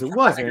movie was. It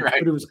wasn't, but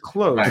it was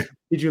close.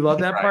 Did you love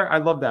that part? I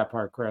love that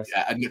part, Chris.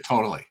 Yeah,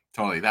 totally.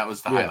 That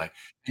was the highlight.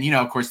 And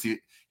of course, the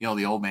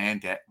old man,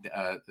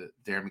 Darren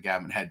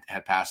McGavin,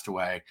 had passed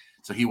away,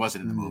 so he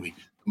wasn't in the movie.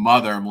 The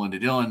mother, Melinda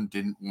Dillon,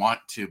 didn't want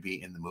to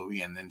be in the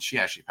movie, and then she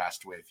actually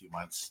passed away a few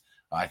months,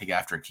 I think,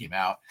 after it came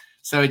out.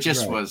 So it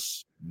just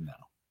was no.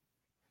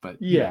 But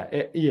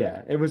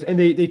it was, and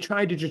they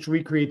tried to just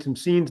recreate some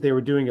scenes. They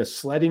were doing a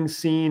sledding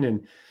scene,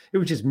 and it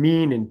was just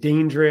mean and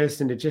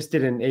dangerous, and it just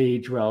didn't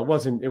age well. It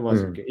wasn't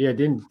good. Yeah, it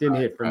didn't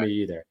hit for me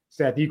either.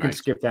 Seth, you can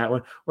skip that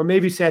one, or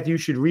maybe Seth, you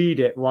should read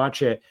it,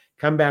 watch it,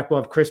 come back.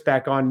 We'll have Chris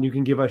back on, and you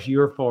can give us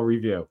your full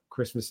review.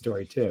 Christmas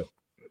Story 2.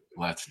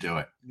 Let's do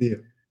it. Yeah.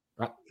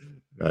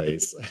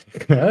 Nice.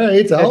 All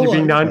right. You're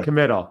being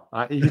non-committal.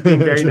 You're being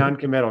very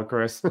non-committal,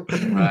 Chris.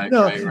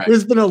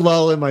 There's been a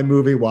lull in my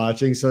movie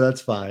watching, so that's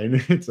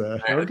fine. It's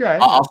okay.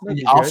 I'll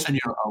send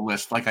you a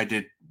list like I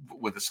did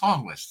with the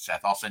song list,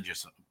 Seth. I'll send you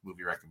some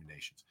movie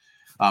recommendations.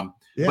 But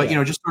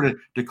just sort of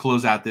to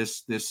close out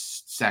this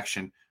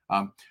section,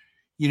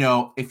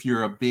 if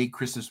you're a big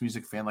Christmas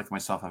music fan like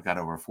myself, I've got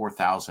over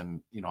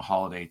 4,000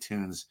 holiday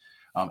tunes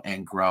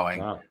and growing.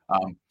 Wow.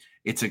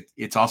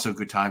 It's also a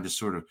good time to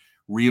sort of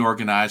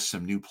reorganize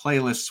some new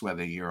playlists,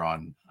 whether you're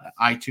on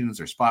iTunes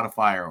or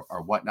Spotify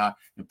or whatnot,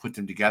 and put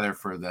them together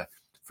for the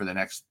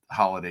next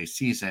holiday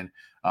season.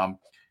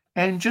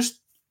 And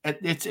just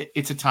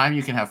it's a time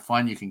you can have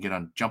fun. You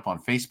can jump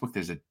on Facebook.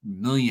 There's a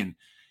million,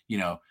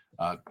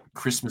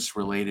 Christmas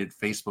related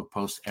Facebook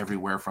posts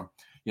everywhere, from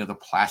the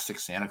plastic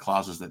Santa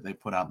Clauses that they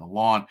put out on the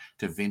lawn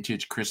to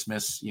vintage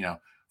Christmas,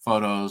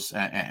 photos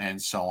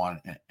and so on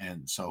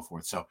and so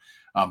forth. So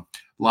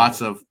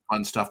lots of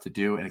fun stuff to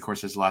do. And of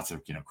course, there's lots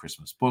of,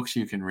 Christmas books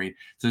you can read.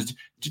 So there's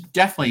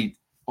definitely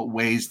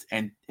ways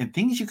and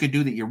things you could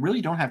do that you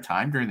really don't have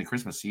time during the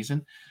Christmas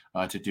season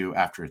to do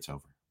after it's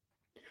over.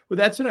 Well,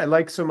 that's what I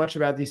like so much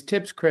about these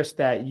tips, Chris,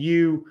 that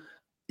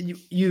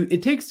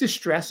it takes the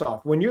stress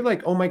off when you're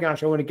like, oh my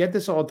gosh, I want to get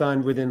this all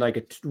done within like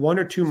a 1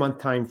 or 2 month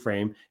time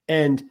frame,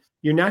 and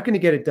you're not going to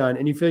get it done,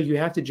 and you feel like you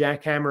have to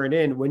jackhammer it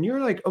in. When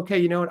you're like, okay,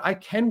 you know what, I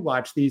can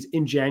watch these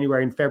in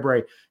January and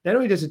February. Not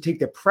only does it take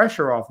the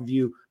pressure off of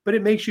you, but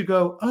it makes you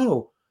go,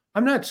 oh,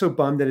 I'm not so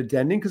bummed that it's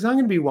ending because I'm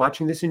going to be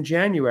watching this in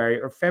January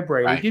or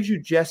February. And it gives you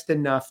just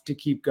enough to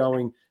keep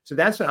going. So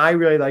that's what I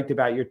really liked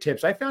about your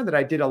tips. I found that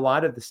I did a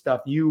lot of the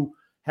stuff you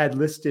had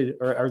listed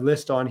or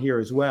list on here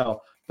as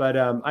well. But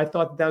I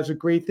thought that was a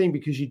great thing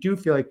because you do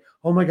feel like,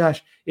 oh my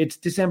gosh, it's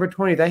December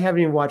 20th. I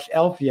haven't even watched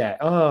Elf yet.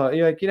 Oh,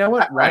 you're like, you know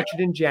what? Watch it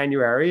in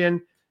January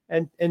and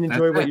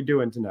enjoy what you're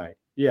doing tonight.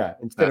 Yeah,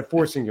 instead of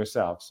forcing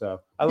yourself. So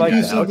I like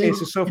that. Okay,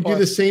 so you far, do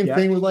the same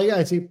thing with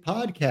I say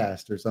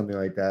podcast or something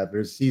like that.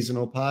 There's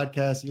seasonal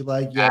podcasts you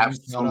like.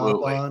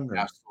 Absolutely.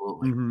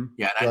 Mm-hmm.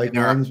 Yeah, like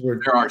there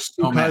are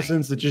so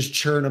cousins that just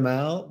churn them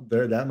out.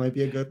 That might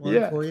be a good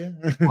one for you.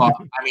 Well,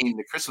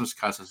 the Christmas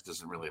Cousins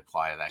doesn't really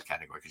apply to that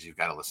category because you've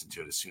got to listen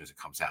to it as soon as it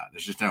comes out.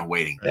 There's just no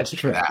waiting. That's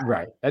true. That.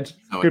 Right. That's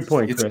a good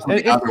point, Chris.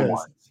 The other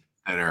ones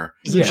that are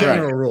it's a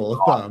general rule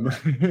of thumb.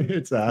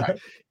 It's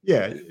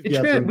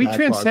we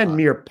transcend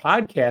mere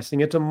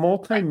podcasting. It's a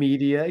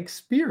multimedia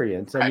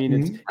experience. I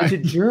mean, it's a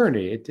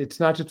journey. It's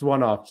not just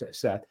one-off,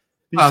 Seth.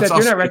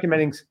 You're not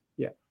recommending.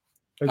 Yeah.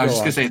 I was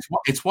just going to say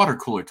it's water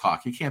cooler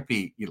talk. You can't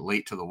be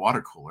late to the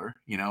water cooler.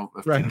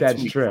 Right.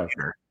 That's true.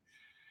 Later.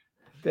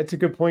 That's a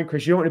good point,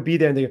 Chris. You don't want to be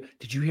there and they go,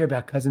 did you hear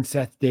about cousin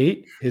Seth's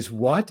date? His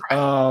what? Right.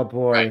 Oh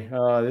boy. Right.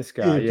 Oh, this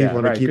guy. Yeah.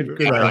 Right.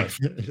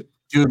 Good.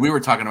 Dude, we were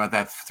talking about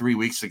that 3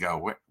 weeks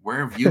ago.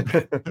 Where have you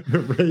been?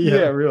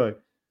 Yeah, really.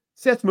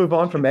 Let's move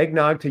on from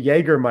eggnog to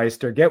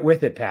Jägermeister. Get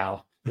with it,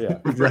 pal. Yeah.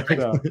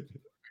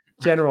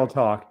 General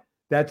talk.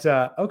 That's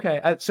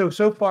okay.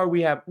 So far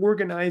we have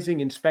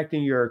organizing,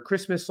 inspecting your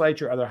Christmas lights,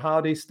 your other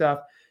holiday stuff,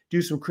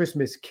 do some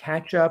Christmas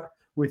catch up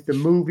with the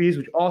movies,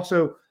 which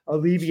also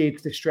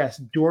alleviates the stress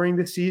during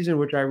the season,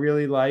 which I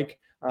really like.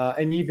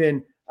 And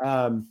even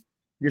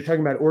you're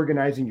talking about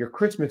organizing your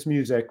Christmas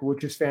music,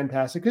 which is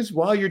fantastic. Because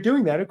while you're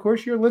doing that, of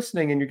course, you're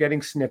listening and you're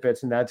getting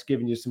snippets, and that's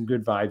giving you some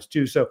good vibes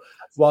too. So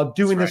while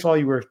doing this, all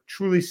you were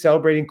truly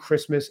celebrating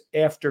Christmas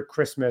after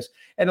Christmas.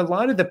 And a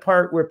lot of the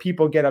part where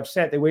people get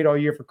upset, they wait all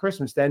year for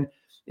Christmas, then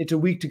it's a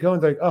week to go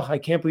and they're like, oh, I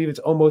can't believe it's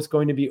almost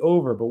going to be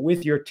over. But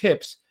with your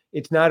tips,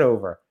 it's not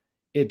over.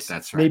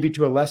 It's maybe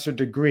to a lesser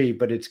degree,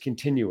 but it's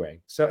continuing.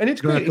 So, and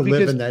it's you don't have to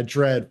live in that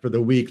dread for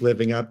the week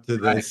living up to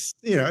this.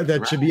 You know,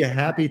 that should be a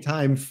happy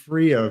time,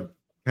 free of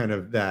kind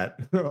of that.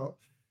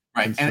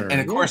 Right. And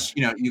of course,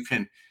 you know, you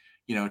can,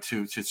 you know,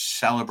 to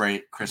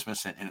celebrate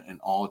Christmas and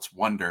all its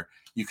wonder,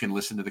 you can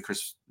listen to the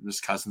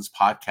Christmas Cousins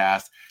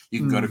podcast.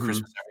 You can go to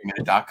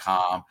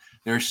ChristmasEveryMinute.com.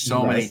 There's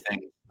so many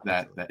things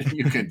that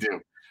you can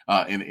do.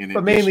 But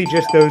mainly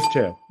just those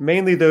two.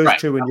 Mainly those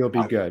two, and you'll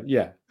be good.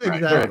 Yeah,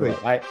 exactly.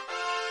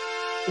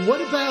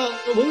 What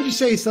would you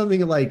say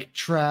something like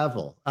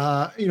travel?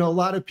 You know, a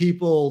lot of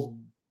people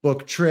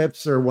book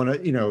trips or want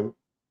to, you know,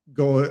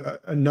 go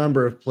a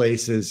number of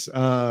places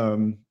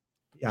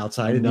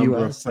outside of the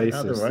U.S.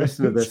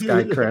 Listen to this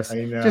guy, Chris.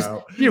 I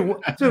know.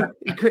 So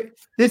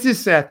this is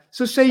Seth.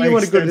 So say you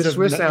want to go to the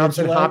Swiss Alps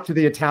and hop to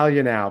the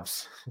Italian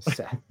Alps.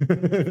 Seth.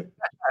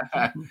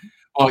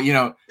 Well, you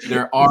know,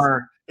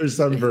 there's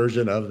some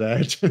version of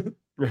that.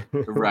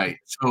 Right.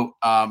 So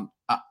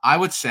I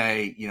would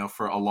say, you know,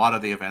 for a lot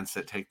of the events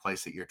that take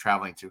place that you're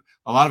traveling to,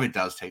 a lot of it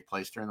does take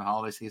place during the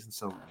holiday season.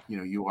 So, you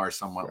know, you are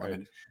somewhat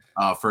limited.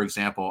 For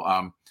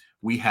example,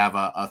 we have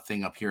a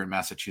thing up here in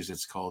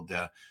Massachusetts called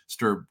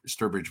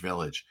Sturbridge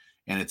Village.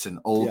 And it's an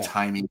old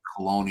timey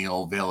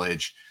colonial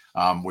village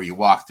where you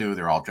walk through.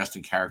 They're all dressed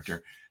in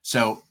character.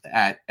 So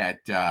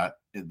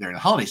during the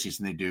holiday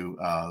season, they do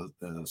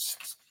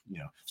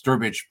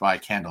Sturbridge by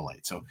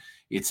candlelight. So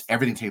it's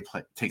everything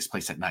takes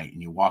place at night,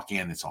 and you walk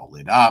in, it's all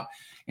lit up,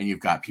 and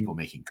you've got people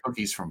making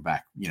cookies from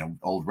back, you know,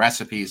 old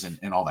recipes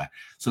and all that.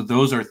 So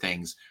those are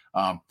things.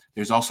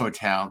 There's also a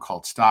town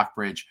called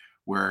Stockbridge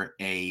where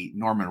a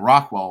Norman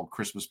Rockwell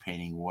Christmas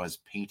painting was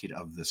painted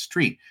of the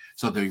street.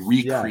 So they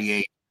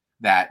recreate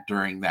that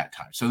during that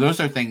time. So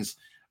those are things.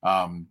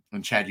 And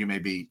Chad, you may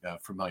be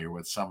familiar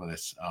with some of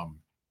this.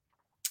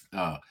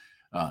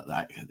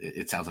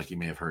 It sounds like you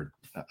may have heard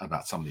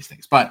about some of these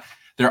things, but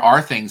there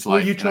are things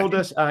like you told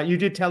us. You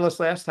did tell us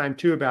last time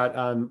too about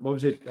what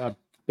was it,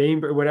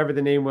 Bainbridge, whatever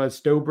the name was,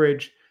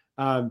 Stowbridge.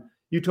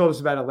 You told us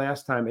about it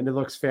last time, and it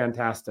looks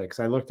fantastic.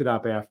 So I looked it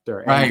up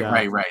after.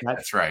 Right.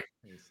 That's right.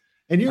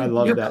 And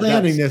you're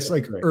planning this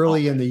like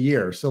early in the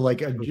year, so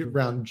like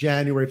around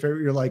January,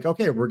 February, you're like,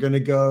 okay, we're going to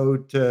go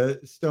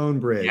to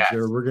Stonebridge,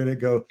 or we're going to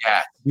go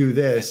do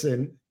this,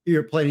 and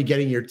you're planning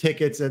getting your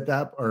tickets at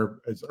that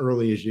or as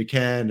early as you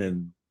can,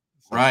 and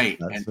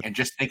and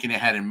just thinking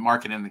ahead and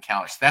marking in the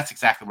calendar. So that's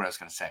exactly what I was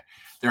going to say.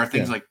 There are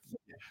things like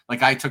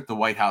I took the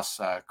White House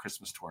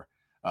Christmas tour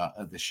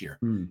this year,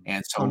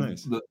 and so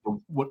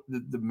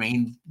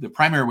the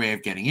primary way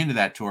of getting into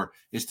that tour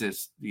is to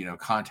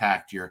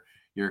contact your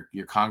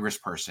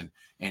congressperson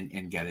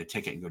and get a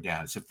ticket and go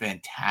down. It's a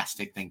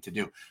fantastic thing to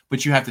do,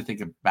 but you have to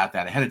think about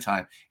that ahead of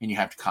time, and you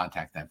have to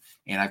contact them.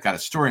 And I've got a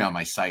story on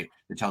my site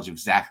that tells you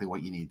exactly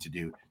what you need to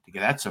do to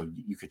get that, so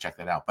you could check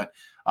that out. But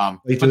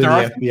there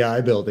are the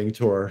FBI building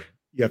tour.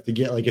 You have to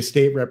get like a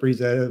state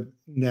representative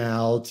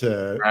now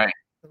to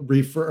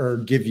refer or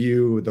give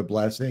you the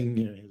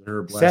blessing.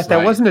 Her blessing. Seth,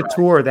 that wasn't a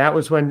tour. That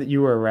was when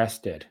you were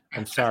arrested.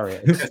 I'm sorry.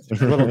 It's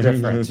a little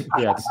different.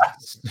 Yeah,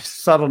 it's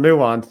subtle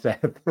nuance,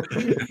 Seth.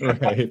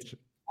 Right.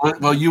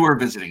 Well, you were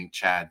visiting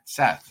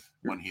Seth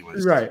when he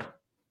was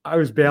I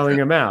was bailing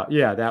him out.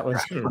 Yeah, that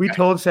was. We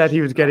told Seth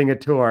he was getting a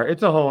tour.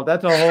 That's a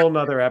whole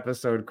nother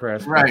episode,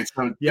 Chris. Right.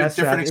 So yes,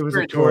 Seth, it was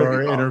a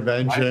tour,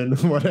 intervention,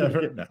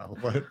 whatever. No,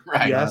 but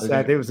yes,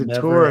 Seth, it was a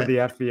tour of the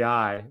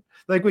FBI.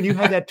 Like when you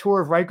had that tour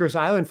of Rikers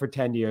Island for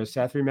 10 years,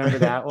 Seth, remember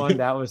that one?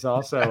 That was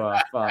also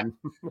fun.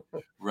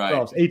 Right.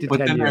 Well, 8 to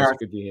 10 years of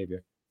good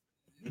behavior.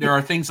 There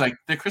are things like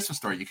the Christmas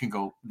store. You can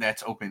go,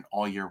 that's open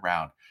all year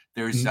round.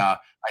 There's, I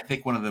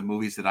think one of the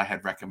movies that I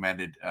had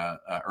recommended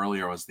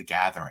earlier was The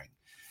Gathering.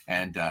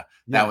 And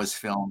that was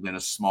filmed in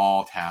a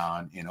small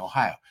town in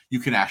Ohio. You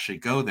can actually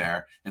go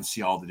there and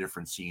see all the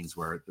different scenes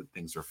where the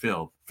things are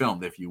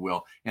filmed, if you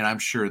will. And I'm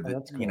sure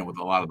that, with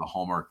a lot of the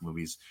Hallmark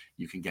movies,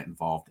 you can get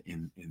involved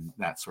in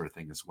that sort of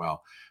thing as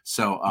well.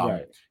 So,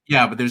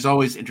 but there's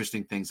always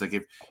interesting things. Like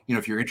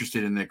if you're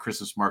interested in the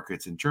Christmas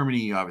markets in Germany,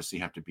 you obviously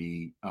have to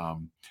be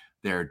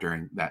there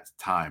during that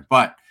time.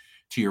 But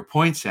to your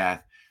point,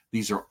 Seth,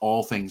 these are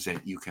all things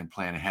that you can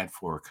plan ahead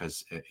for,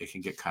 because it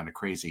can get kind of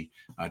crazy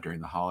during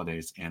the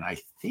holidays. And I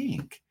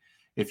think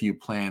if you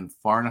plan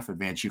far enough in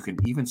advance, you can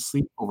even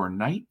sleep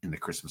overnight in the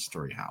Christmas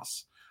Story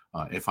house,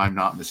 if I'm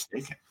not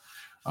mistaken.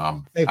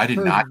 I did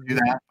not do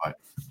that, but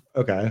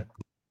okay.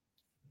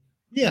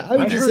 Yeah, I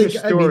would just think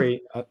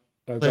story. I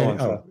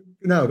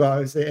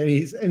would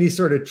say any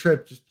sort of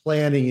trip, just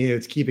planning,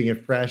 it's keeping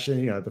it fresh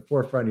and at the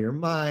forefront of your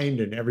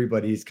mind, and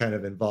everybody's kind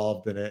of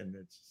involved in it, and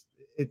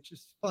it's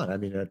just fun. I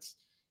mean, it's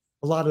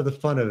a lot of the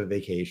fun of a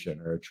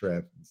vacation or a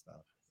trip and stuff.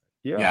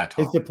 Yeah,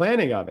 totally. It's the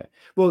planning of it.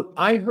 Well,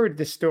 I heard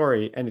this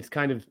story, and it's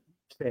kind of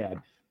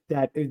sad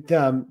that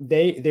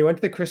they went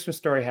to the Christmas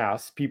Story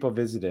house. People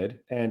visited,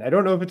 and I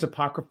don't know if it's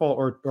apocryphal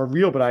or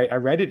real, but I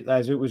read it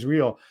as it was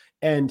real.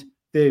 And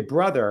the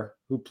brother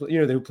who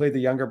played the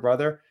younger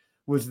brother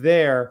was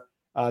there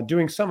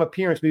doing some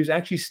appearance, but he was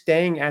actually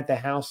staying at the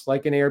house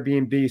like an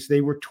Airbnb. So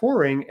they were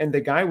touring, and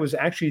the guy was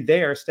actually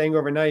there staying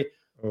overnight.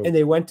 Oh. And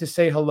they went to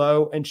say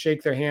hello and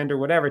shake their hand or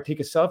whatever, take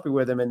a selfie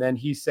with him, and then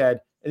he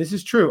said, and this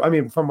is true, I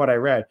mean, from what I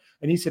read,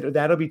 and he said,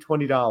 that'll be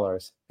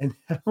 $20. And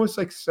that was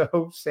like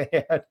so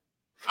sad.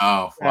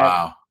 Oh,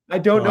 wow. I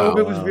don't know if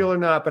it was real or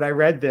not, but I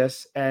read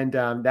this, and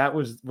that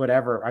was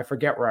whatever. I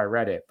forget where I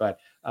read it, but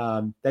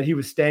that he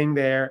was staying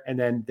there, and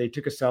then they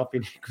took a selfie,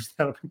 and he goes,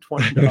 that'll be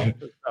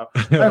 $20.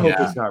 So I hope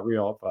it's not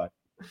real, but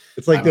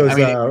it's like those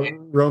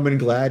Roman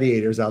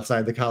gladiators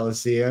outside the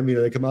Colosseum.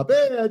 They come up,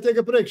 hey, I take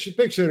a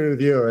picture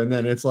with you, and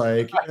then it's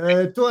like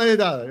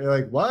 $20. You're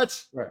like,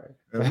 what? Right.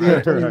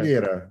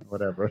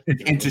 Whatever.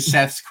 And to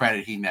Seth's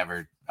credit,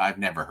 I've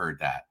never heard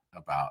that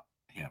about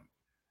him.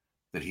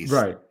 That he's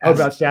right.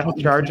 About Seth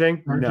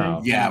charging?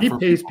 No. Yeah, he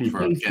pays people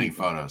for getting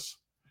photos.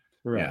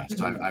 Right. Yeah,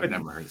 so I've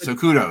never heard. So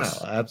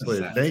kudos. No,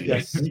 absolutely. Thank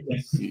you.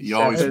 You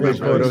always put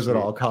photos at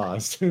all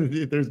costs.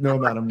 There's no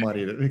amount of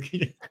money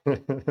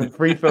to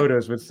free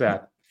photos with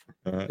Seth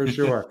for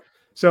sure.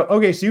 So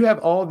okay, so you have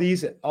all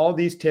these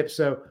tips.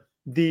 So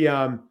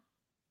the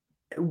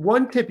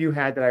one tip you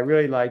had that I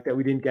really like that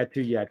we didn't get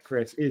to yet,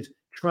 Chris, is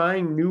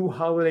trying new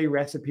holiday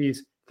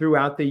recipes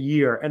throughout the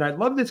year. And I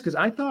love this because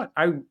I thought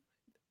I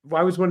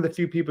was one of the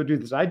few people who do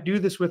this. I do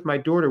this with my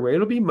daughter where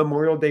it'll be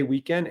Memorial Day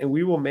weekend and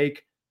we will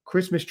make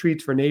Christmas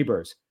treats for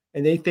neighbors,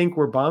 and they think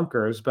we're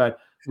bonkers, but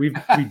we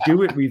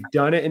do it. We've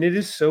done it, and it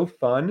is so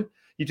fun.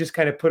 You just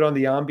kind of put on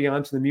the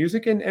ambiance and the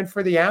music, and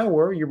for the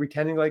hour, you're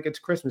pretending like it's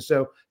Christmas.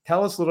 So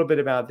tell us a little bit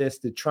about this,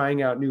 the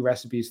trying out new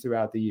recipes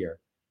throughout the year.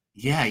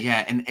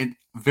 Yeah, and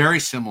very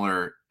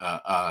similar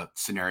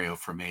scenario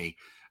for me.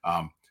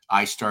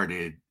 I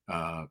started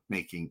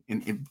making,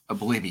 and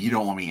believe me, you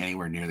don't want me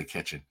anywhere near the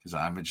kitchen because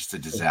I'm just a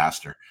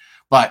disaster.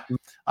 But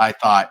I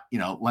thought,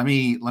 let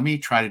me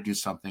try to do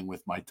something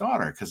with my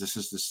daughter because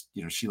this,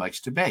 she likes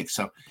to bake.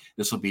 So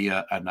this will be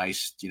a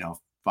nice,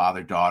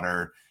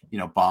 father-daughter,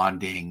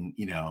 bonding,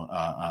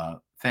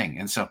 thing.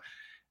 And so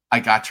I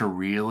got to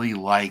really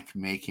like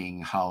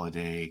making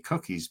holiday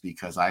cookies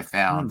because I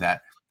found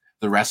that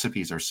the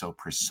recipes are so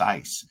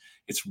precise.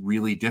 It's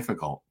really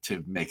difficult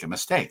to make a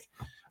mistake.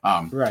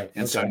 Right.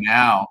 And so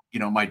now,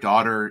 my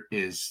daughter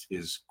is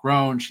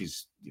grown.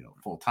 She's,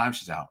 full time.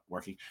 She's out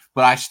working,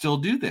 but I still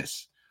do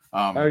this.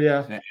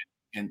 And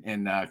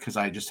because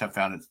I just have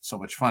found it so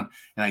much fun,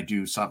 and I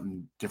do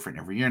something different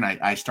every year, and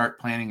I start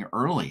planning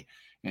early,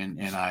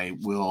 and I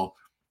will,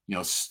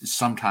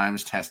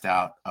 sometimes test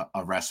out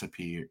a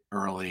recipe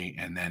early,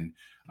 and then,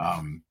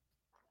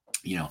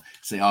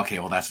 say, okay,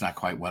 well, that's not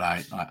quite what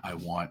I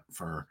want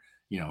for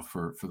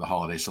the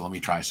holiday, so let me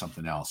try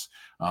something else.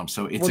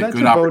 So it's a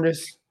good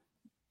bonus.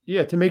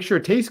 Yeah, to make sure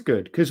it tastes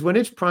good, because when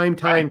it's prime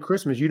time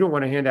Christmas, you don't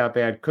want to hand out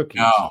bad cookies.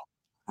 No,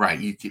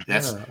 right.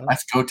 That's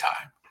go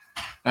time.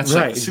 That's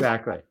right.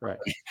 Exactly. Right.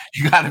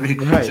 You got to be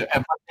right.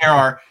 But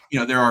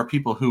there are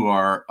people who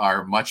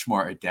are much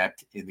more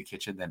adept in the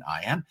kitchen than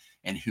I am,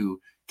 and who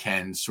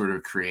can sort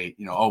of create,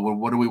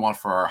 what do we want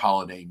for our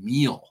holiday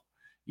meal?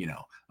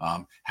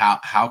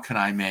 How can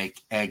I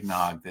make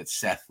eggnog that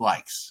Seth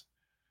likes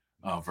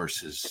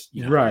versus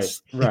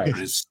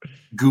this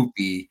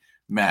goopy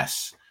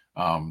mess.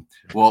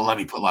 Well, let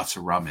me put lots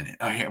of rum in it.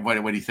 Okay, what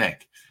do you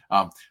think?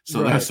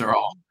 So those are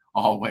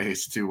all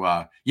ways to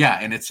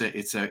and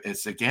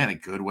it's again a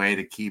good way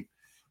to keep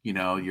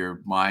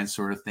your mind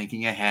sort of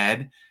thinking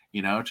ahead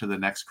to the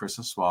next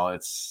Christmas while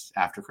it's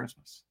after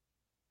Christmas.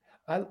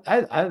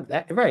 That's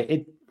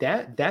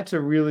a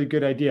really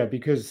good idea,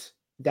 because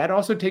that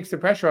also takes the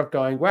pressure off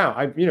going, wow,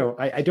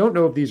 I don't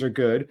know if these are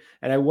good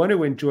and I want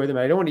to enjoy them.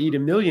 I don't want to eat a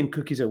million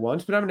cookies at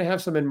once, but I'm going to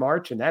have some in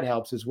March, and that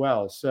helps as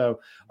well. So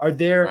are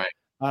there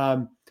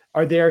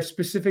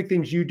specific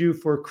things you do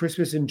for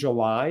Christmas in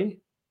July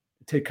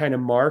to kind of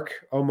mark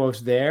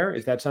almost there?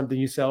 Is that something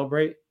you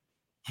celebrate?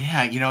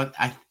 Yeah,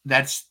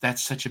 that's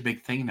such a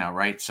big thing now,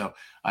 right? So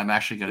I'm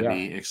actually going to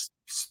be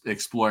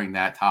exploring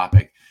that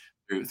topic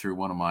through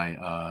one of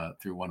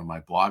my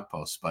blog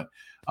posts. But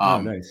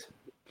nice.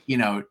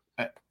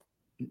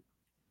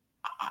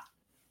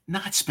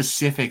 Not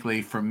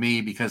specifically for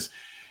me, because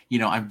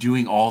I'm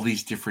doing all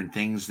these different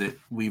things that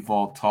we've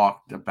all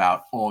talked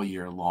about all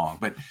year long.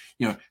 But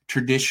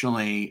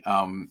traditionally,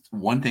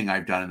 one thing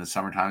I've done in the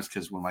summer times,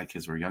 because when my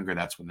kids were younger,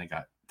 that's when they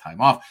got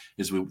time off,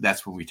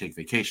 that's when we take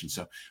vacation.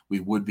 So we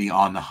would be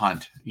on the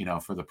hunt,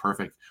 for the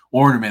perfect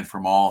ornament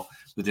from all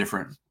the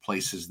different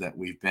places that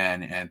we've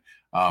been. And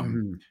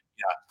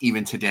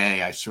even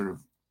today,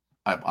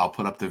 I'll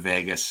put up the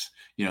Vegas,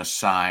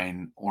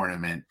 sign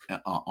ornament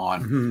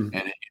on,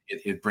 and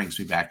it brings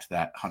me back to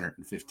that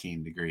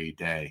 115-degree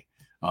day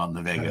on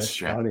the Vegas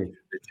Strip. It didn't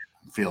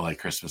feel like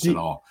Christmas at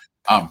all.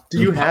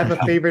 Do you have a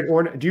favorite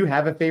ornament? Do you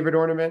have a favorite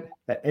ornament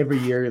that every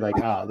year you're like,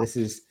 this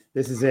is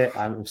it?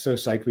 I'm so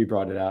psyched we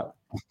brought it out.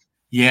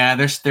 Yeah,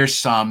 there's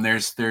some.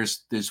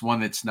 There's one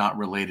that's not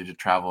related to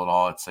travel at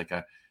all. It's like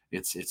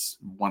it's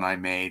one I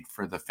made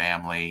for the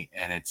family,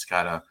 and it's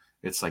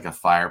like a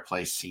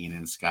fireplace scene,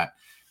 and it's got,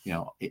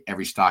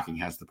 every stocking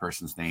has the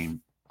person's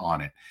name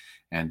on it,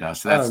 and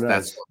so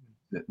that's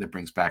that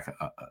brings back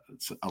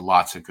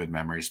lots of good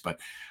memories. But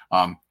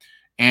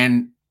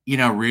and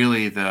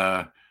really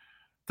the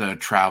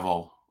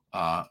travel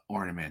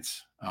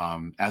ornaments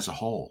as a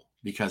whole,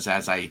 because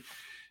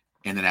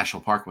in the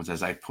national park ones,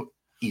 as I put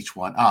each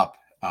one up,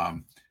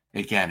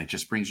 again, it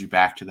just brings you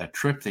back to that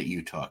trip that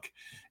you took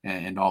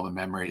and all the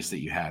memories that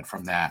you had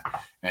from that.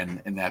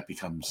 And that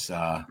becomes,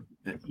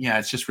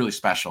 it's just really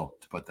special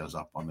to put those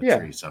up on the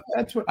tree. So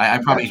that's what I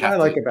probably have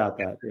like about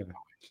that.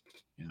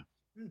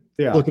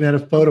 Yeah. Looking at a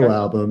photo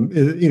album,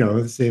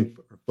 the same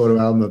photo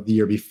album of the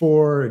year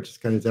before, it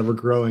just kind of is ever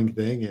growing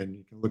thing. And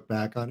you can look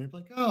back on it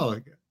like, oh, I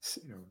guess,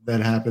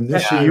 that happened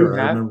this year.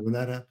 I remember when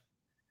that happened.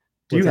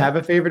 Do you have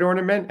a favorite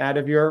ornament out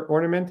of your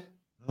ornament?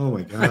 Oh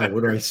my God,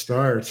 where do I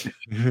start?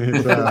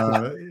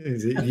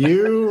 Is it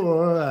you,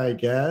 or I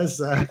guess?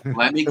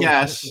 Let me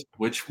guess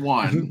which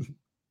one.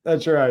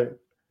 That's right.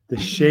 The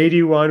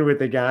shady one with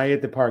the guy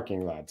at the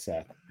parking lot,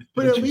 Seth.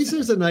 But at least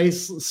there's a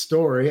nice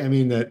story. I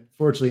mean, that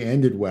fortunately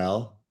ended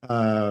well.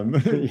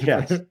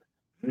 Yes.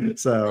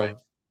 So, right.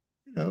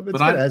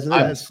 But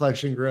as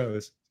collection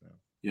grows. So.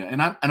 Yeah,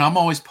 and I'm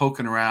always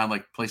poking around,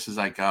 like places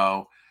I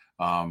go.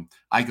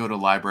 I go to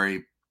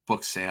library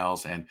book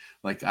sales, and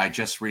like I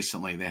just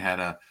recently they had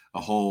a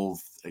whole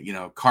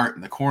cart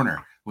in the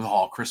corner with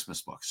all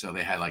Christmas books. So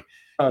they had like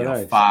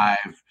nice. 5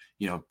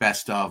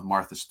 best of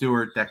Martha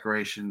Stewart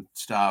decoration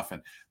stuff,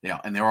 and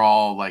they were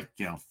all like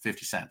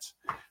 50 cents.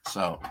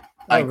 So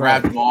I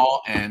grabbed them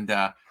all, and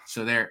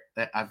so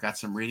I've got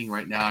some reading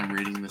right now. I'm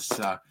reading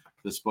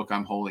this book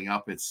I'm holding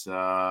up. It's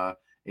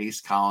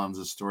Ace Collins,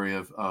 A Story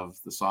of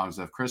the Songs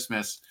of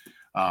Christmas.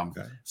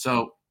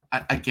 So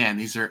again,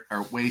 these are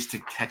ways to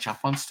catch up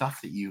on stuff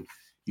that you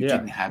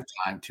didn't have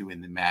time to in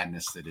the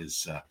madness that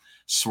is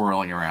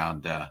swirling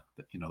around the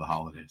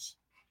holidays.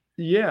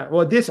 Yeah,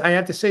 well, I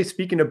have to say,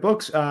 speaking of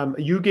books,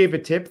 you gave a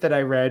tip that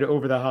I read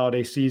over the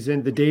holiday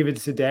season, the David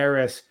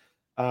Sedaris.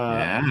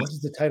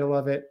 What's the title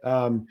of it?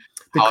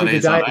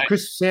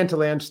 Chris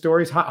Santaland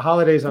Stories,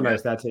 Holidays on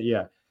Ice. That's it.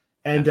 Yeah,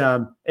 and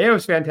it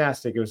was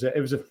fantastic. It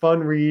was a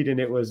fun read,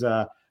 and it was.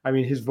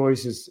 His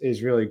voice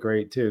is really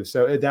great too.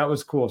 So that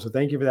was cool. So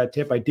thank you for that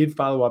tip. I did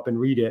follow up and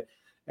read it,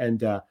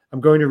 and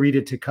I'm going to read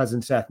it to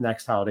Cousin Seth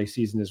next holiday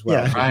season as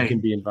well, so he can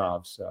be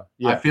involved. So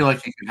I feel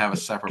like you can have a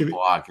separate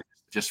blog,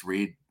 just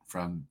read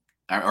from,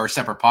 or a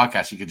separate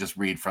podcast. You could just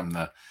read from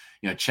the,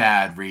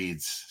 Chad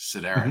reads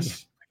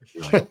Sedaris.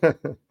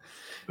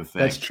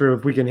 That's true.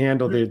 If we can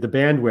handle the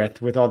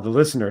bandwidth with all the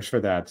listeners for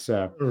that.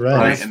 So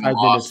right. And the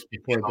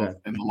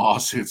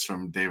lawsuits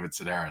from David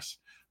Sedaris.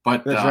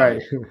 But that's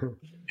right.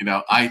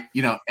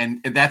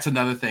 And that's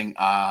another thing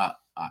I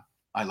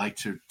like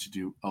to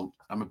do.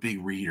 I'm a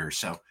big reader,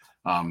 so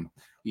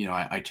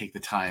I take the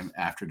time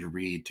after to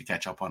read to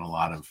catch up on a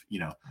lot of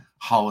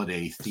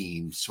holiday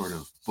themed sort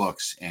of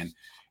books, and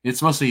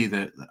it's mostly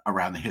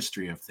around the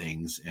history of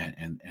things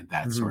and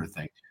that sort of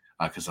thing,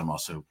 because I'm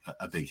also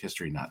a big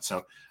history nut.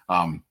 So,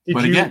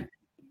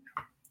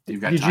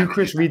 did you,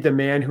 Chris, read The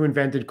Man Who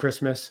Invented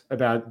Christmas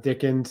about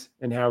Dickens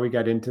and how we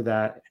got into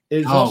that?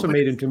 It's also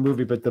made into a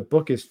movie, but the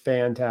book is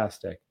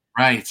fantastic.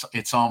 Right.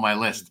 It's on my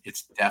list.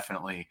 It's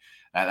definitely,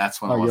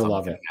 that's one of the ones I'm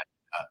looking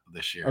at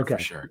this year for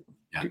sure.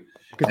 Yeah.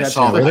 I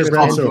saw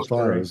that so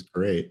far. It was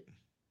great.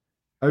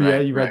 Oh, yeah.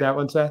 You read that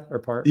one, Seth, or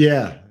part?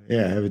 Yeah.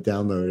 Yeah. I have it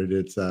downloaded.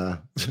 It's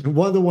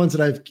one of the ones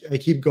that I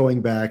keep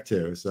going back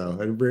to. So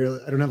I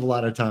don't have a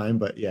lot of time,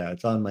 but yeah,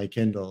 it's on my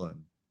Kindle,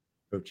 and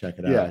go check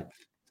it out. Yeah. It's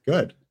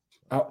good.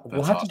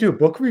 We'll have to do a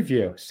book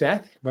review.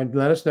 Seth,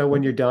 let us know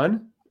when you're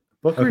done.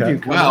 Book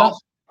review.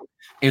 Well,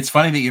 it's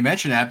funny that you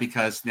mentioned that,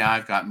 because now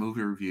I've got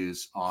movie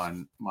reviews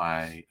on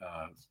my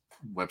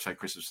website,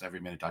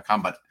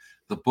 ChristmasEveryMinute.com, but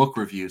the book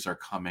reviews are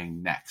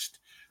coming next.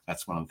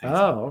 That's one of the things.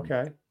 Oh,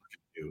 okay.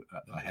 Do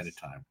ahead of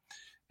time.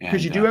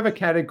 Because you do have a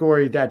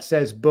category that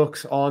says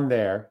books on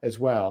there as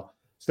well.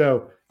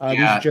 So these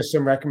are just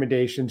some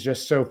recommendations,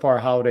 just so far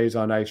holidays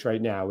on ice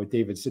right now with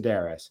David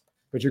Sedaris,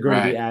 but you're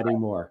going to be adding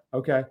more.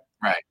 Okay.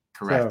 Right.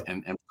 Correct. So,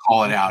 and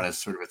call it out as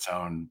sort of its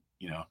own,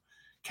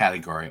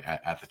 category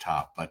at the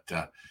top. But,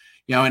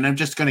 and I'm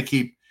just going to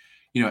keep,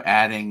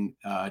 adding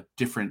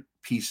different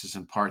pieces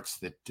and parts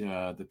that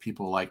the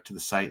people like to the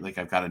site. Like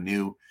I've got a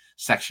new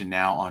section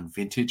now on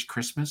vintage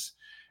Christmas.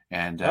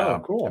 And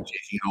cool. I'm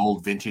taking an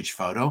old vintage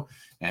photo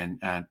and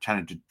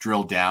trying to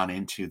drill down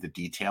into the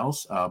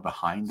details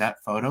behind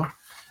that photo.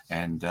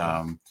 And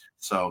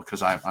so,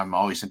 because I'm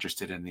always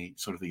interested in the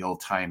sort of the old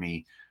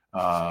timey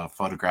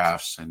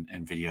photographs and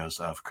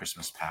videos of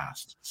Christmas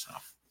past. So.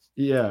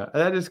 Yeah,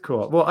 that is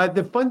cool. Well,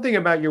 the fun thing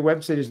about your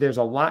website is there's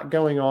a lot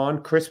going on,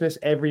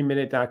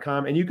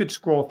 ChristmasEveryMinute.com, and you could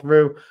scroll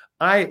through.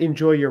 I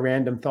enjoy your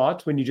random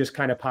thoughts when you just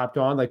kind of popped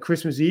on. Like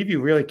Christmas Eve, you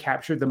really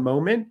captured the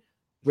moment.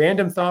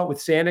 Random thought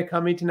with Santa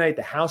coming tonight.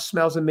 The house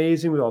smells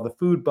amazing with all the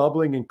food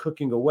bubbling and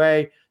cooking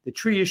away. The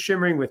tree is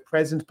shimmering with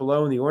presents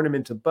below and the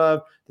ornaments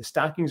above. The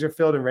stockings are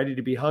filled and ready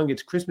to be hung.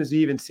 It's Christmas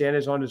Eve and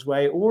Santa's on his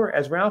way. Or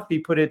as Ralphie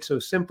put it so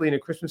simply in A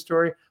Christmas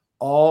Story,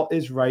 all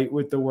is right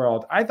with the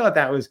world. I thought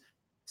that was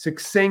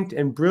succinct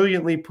and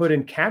brilliantly put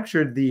and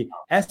captured the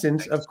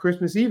essence of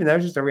Christmas Eve. And that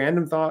was just a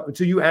random thought.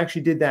 So you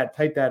actually did that,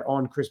 type that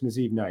on Christmas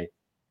Eve night.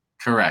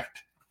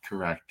 Correct.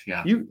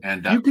 Yeah. You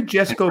could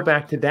just go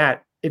back to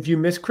that. If you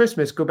miss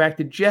Christmas, go back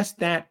to just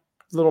that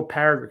little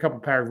paragraph, a couple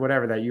paragraphs,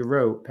 whatever that you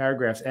wrote,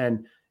 paragraphs,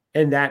 and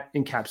that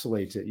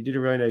encapsulates it. You did a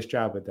really nice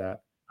job with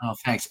that. Oh,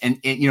 thanks. And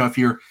if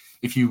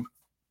you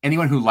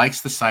anyone who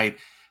likes the site,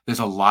 there's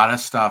a lot of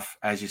stuff,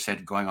 as you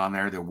said, going on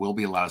there. There will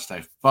be a lot of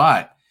stuff,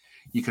 but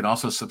you can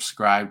also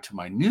subscribe to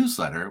my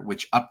newsletter,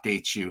 which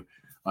updates you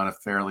on a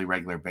fairly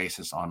regular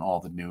basis on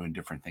all the new and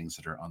different things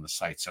that are on the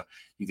site. So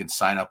you can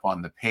sign up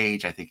on the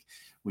page. I think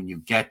when you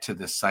get to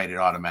the site, it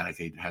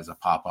automatically has a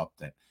pop-up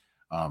that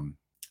I'm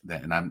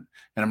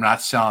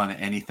not selling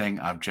anything.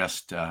 I'm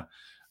just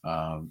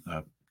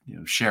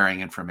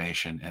sharing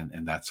information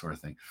and that sort of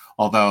thing.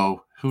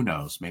 Although who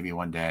knows, maybe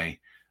one day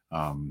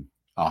I'll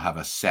have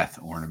a Seth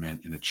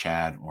ornament and a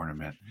Chad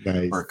ornament,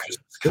 nice, or a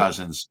Christmas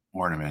Cousins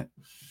ornament.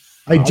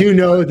 I do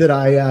know that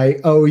I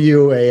owe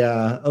you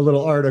a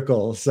little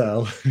article,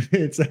 so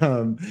it's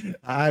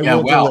I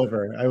will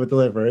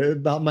deliver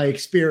about my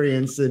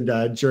experience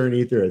and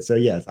journey through it. So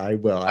yes, I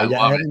will. I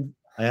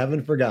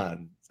haven't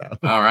forgotten. So.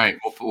 All right,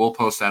 we'll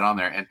post that on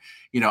there. And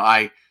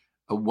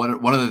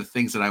one of the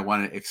things that I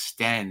want to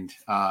extend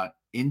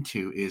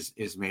into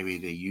is maybe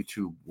the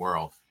YouTube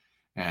world.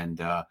 And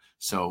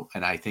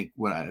I think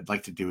what I'd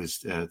like to do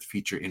is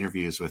feature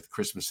interviews with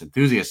Christmas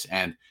enthusiasts.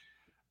 And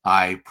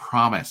I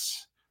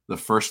promise the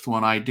first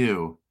one I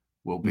do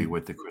will be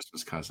with the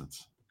Christmas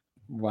Cousins.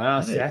 Wow,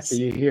 nice. Seth, do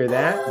you hear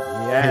that?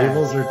 Yeah.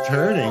 Tables are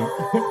turning.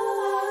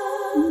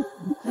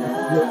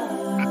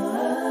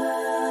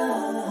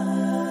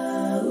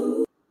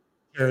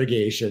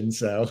 Interrogation,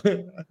 so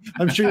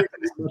I'm sure you're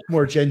much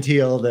more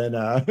genteel than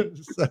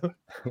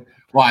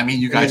Well, I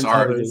mean, you guys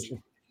are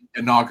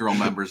inaugural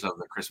members of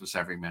the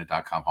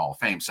ChristmasEveryMinute.com Hall of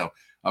Fame, so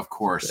of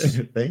course,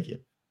 thank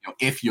you.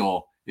 If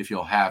you'll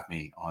have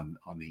me on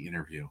the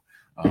interview,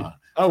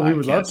 we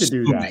would love to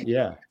do that.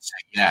 Yeah,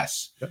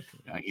 yes,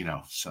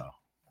 so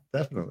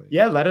definitely.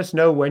 Yeah, let us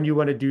know when you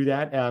want to do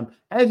that.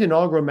 As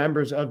inaugural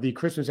members of the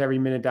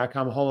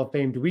ChristmasEveryMinute.com Hall of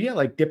Fame, do we get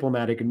like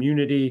diplomatic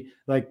immunity?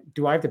 Like,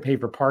 do I have to pay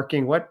for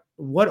parking? What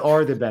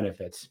are the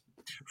benefits?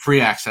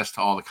 Free access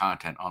to all the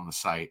content on the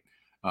site.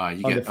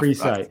 You get the free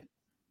site,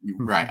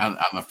 right? On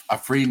a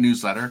free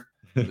newsletter,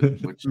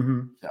 which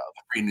the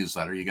free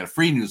newsletter. You get a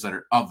free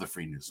newsletter of the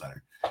free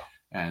newsletter,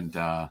 and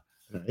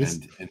nice.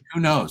 and who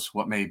knows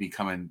what may be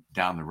coming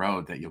down the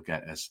road that you'll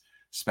get as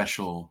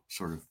special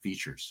sort of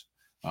features.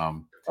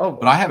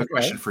 But I have a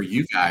question for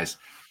you guys.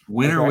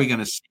 When are we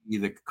going to see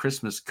the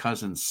Christmas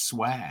Cousins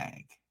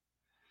swag?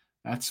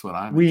 That's what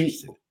I'm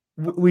interested in.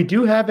 We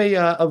do have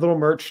a little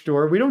merch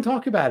store. We don't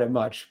talk about it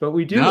much, but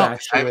we do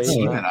actually. I haven't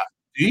seen it.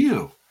 Do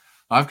you?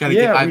 I've got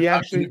to I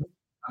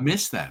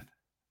missed that.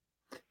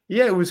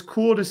 Yeah, it was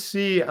cool to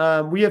see.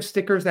 We have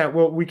stickers that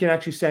we can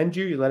actually send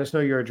you. You let us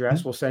know your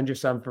address. We'll send you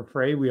some for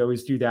free. We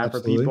always do that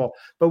for people.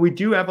 But we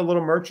do have a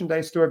little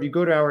merchandise store. If you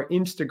go to our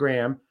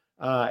Instagram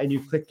and you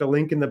click the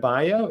link in the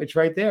bio, it's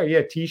right there.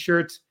 Yeah,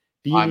 T-shirts,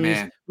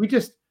 beanies.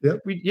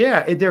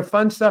 They're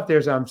fun stuff.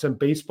 There's some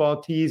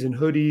baseball tees and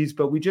hoodies,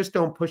 but we just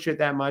don't push it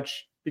that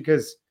much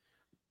because.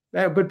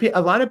 But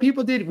a lot of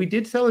people did. We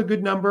did sell a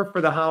good number for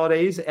the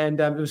holidays, and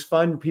it was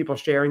fun. People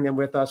sharing them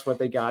with us, what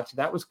they got. So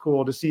that was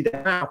cool to see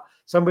that now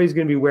somebody's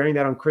going to be wearing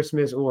that on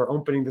Christmas or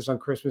opening this on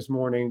Christmas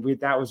morning.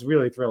 That was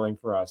really thrilling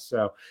for us.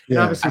 So, and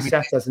obviously,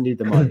 Seth doesn't need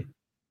the money.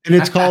 And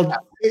it's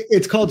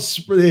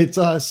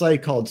a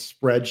site called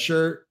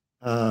Spreadshirt.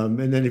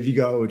 And then if you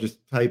go,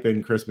 just type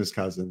in Christmas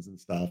Cousins and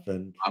stuff,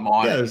 and I'm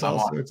on. Yeah, there's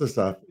all sorts of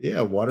stuff.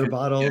 Yeah, water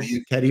bottles,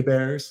 teddy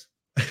bears.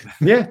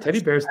 Yeah,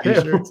 teddy bears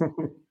too.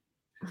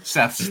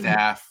 Seth's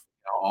staff,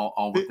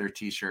 all with their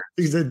T-shirts.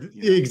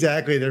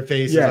 Exactly, their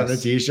faces on the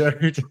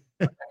T-shirt.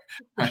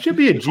 There should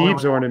be a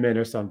Jeeves ornament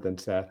or something,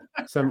 Seth.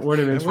 Some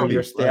ornaments from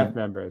your staff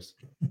members.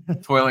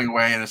 Toiling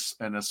away in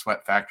a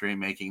sweat factory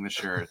making the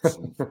shirts.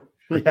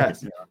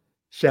 Yes.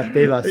 Chef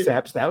De La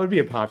Seps. That would be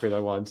a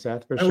popular one,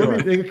 Seth, for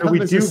sure. We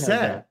do have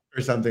that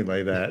or something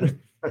like that.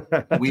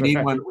 We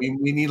need one. We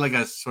need like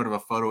a sort of a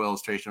photo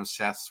illustration of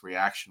Seth's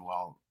reaction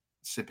while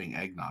sipping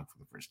eggnog for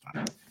the first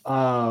time.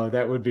 Oh,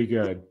 that would be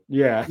good.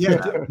 Yeah.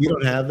 Yeah. You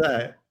don't have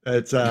that.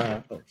 It's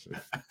I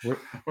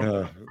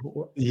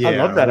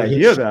love that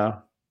idea though.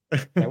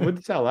 That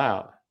would sell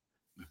out.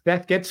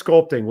 Beth, get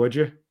sculpting, would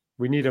you?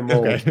 We need a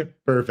mold. Okay.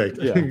 Perfect.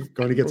 Yeah.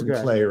 Going to get some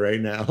clay right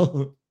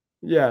now.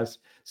 Yes.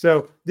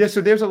 So there's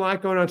a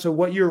lot going on. So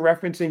what you're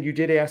referencing, you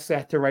did ask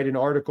Seth to write an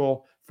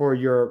article for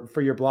your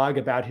blog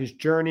about his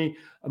journey.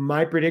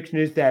 My prediction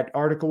is that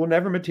article will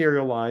never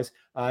materialize.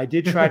 I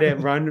did try to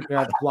run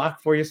the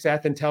block for you,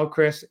 Seth, and tell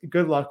Chris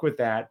good luck with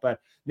that. But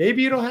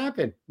maybe it'll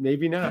happen.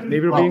 Maybe not.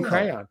 Maybe it'll be in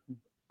crayon.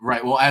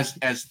 Right. Well, as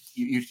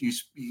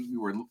you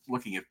were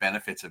looking at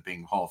benefits of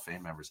being Hall of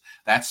Fame members,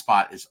 that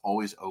spot is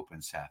always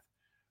open, Seth,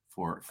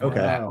 for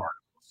that article.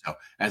 So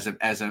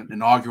as an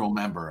inaugural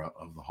member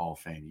of the Hall of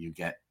Fame, you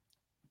get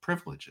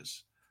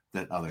privileges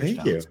that others Thank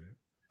don't. you.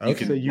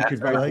 Okay. So you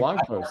could write blog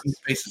posts. The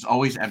space is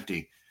always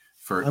empty.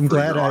 I'm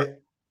glad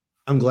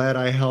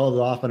I held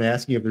off on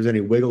asking if there's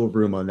any wiggle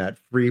room on that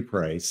free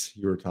price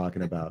you were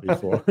talking about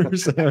before.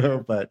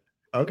 But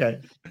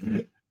okay.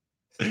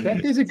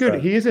 That is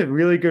he is a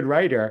really good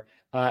writer.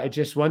 It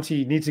just once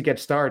he needs to get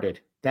started.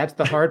 That's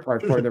the hard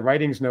part for him. The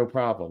writing's no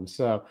problem.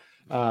 So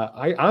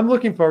I'm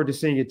looking forward to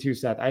seeing it too,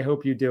 Seth. I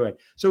hope you do it.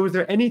 So was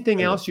there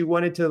anything else you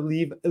wanted to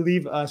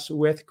leave us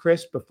with,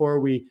 Chris, before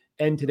we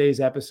end today's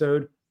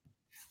episode?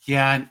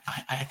 Yeah, and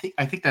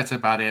I think that's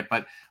about it.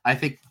 But I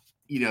think,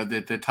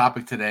 the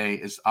topic today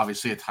is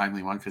obviously a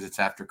timely one because it's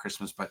after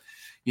Christmas. But,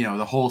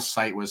 the whole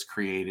site was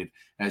created,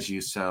 as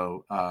you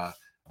so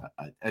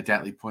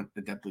adeptly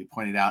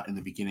pointed out in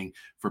the beginning,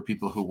 for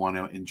people who want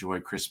to enjoy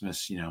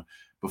Christmas,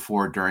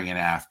 before, during, and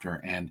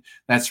after. And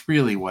that's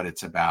really what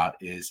it's about,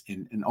 is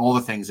in all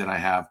the things that I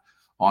have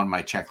on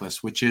my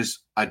checklist, which is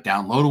a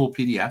downloadable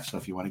PDF. So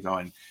if you want to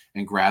go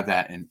and grab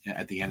that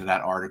at the end of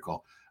that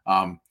article,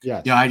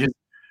 I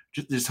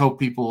just hope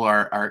people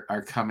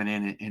are coming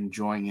in and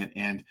enjoying it.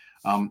 And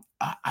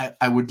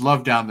I would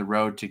love down the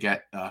road to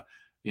get,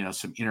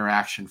 some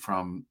interaction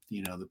from,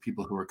 the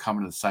people who are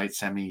coming to the site.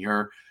 Send me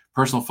your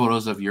personal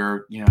photos of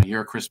your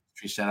Christmas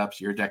tree setups,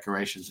 your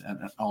decorations, and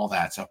all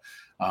that. So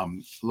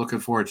looking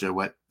forward to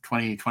what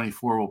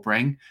 2024 will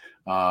bring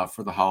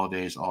for the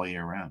holidays all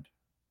year round.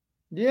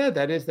 Yeah,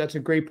 that's a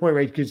great point,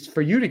 right? Because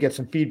for you to get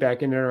some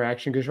feedback and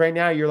interaction, because right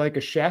now you're like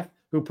a chef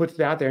who puts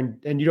it out there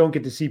and you don't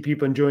get to see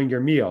people enjoying your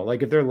meal.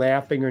 Like if they're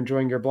laughing or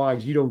enjoying your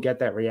blogs, you don't get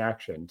that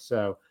reaction.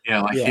 So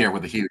here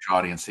with a huge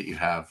audience that you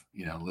have,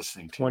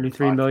 listening to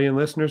 23 million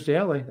listeners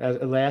daily.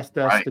 Last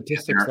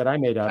statistics that I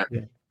made up.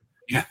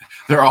 Yeah,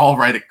 they're all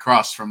right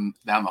across from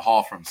down the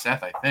hall from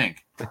Seth, I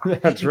think.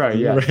 That's right.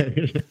 Yeah.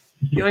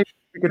 You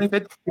could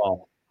fit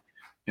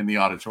in the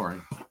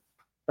auditorium.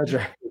 That's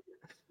right.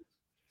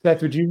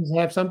 Seth, would you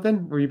have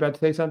something? Were you about to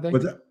say something?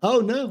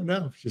 Oh,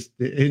 no. Just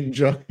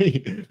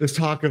enjoying this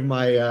talk of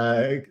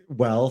my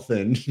wealth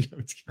and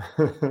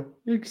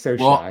you're so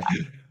shy.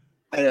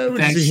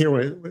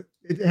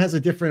 It has a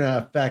different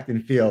effect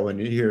and feel when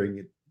you're hearing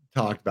it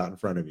talked about in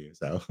front of you.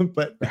 So,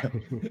 but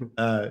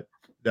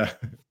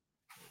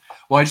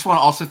Well, I just want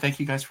to also thank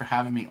you guys for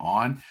having me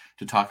on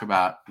to talk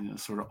about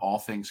sort of all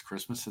things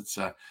Christmas. It's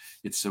a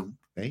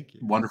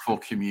wonderful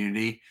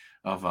community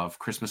of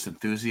Christmas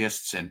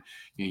enthusiasts, and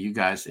you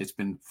guys. It's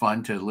been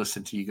fun to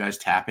listen to you guys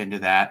tap into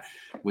that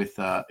with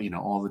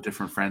all the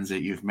different friends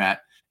that you've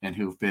met and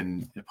who've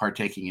been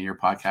partaking in your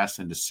podcast,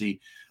 and to see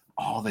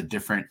all the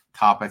different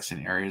topics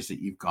and areas that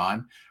you've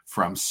gone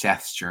from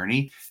Seth's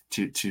journey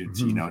to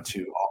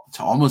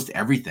almost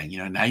everything.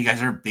 Now you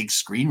guys are big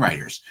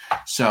screenwriters.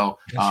 So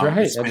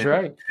that's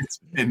right. It's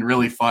been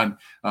really fun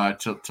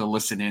to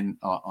listen in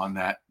on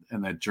that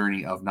and that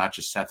journey of not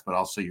just Seth, but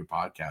also your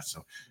podcast.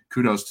 So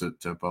kudos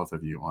to both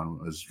of you.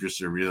 It was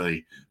just a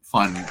really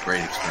fun,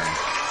 great experience.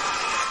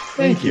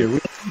 Thank you.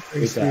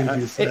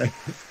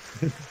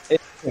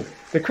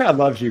 The crowd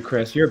loves you,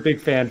 Chris. You're a big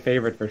fan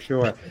favorite for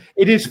sure.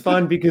 It is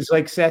fun because,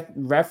 like Seth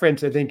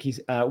referenced, I think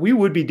we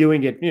would be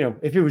doing it,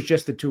 if it was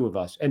just the two of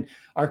us. And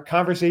our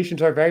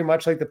conversations are very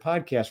much like the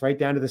podcast, right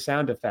down to the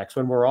sound effects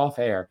when we're off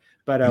air.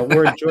 But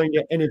we're enjoying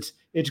it, and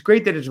it's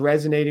great that it's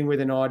resonating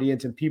with an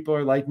audience and people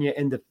are liking it.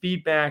 And the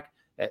feedback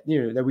that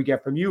we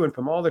get from you and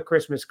from all the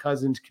Christmas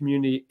Cousins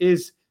community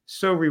is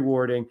so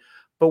rewarding.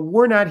 But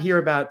we're not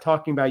here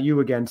talking about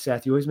you again,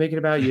 Seth. You always make it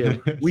about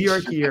you. We are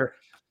here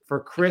for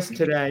Chris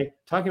today,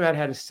 talking about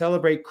how to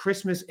celebrate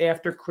Christmas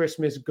after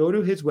Christmas. Go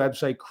to his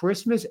website,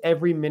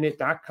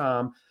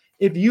 ChristmasEveryMinute.com.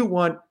 If you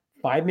want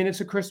 5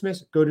 minutes of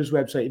Christmas, go to his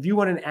website. If you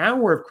want an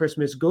hour of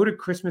Christmas, go to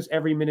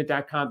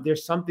ChristmasEveryMinute.com.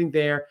 There's something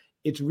there.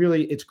 It's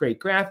great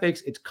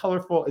graphics. It's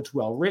colorful. It's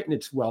well written.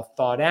 It's well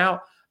thought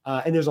out.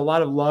 And there's a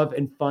lot of love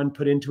and fun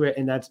put into it.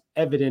 And that's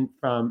evident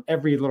from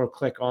every little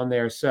click on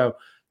there. So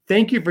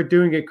thank you for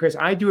doing it, Chris.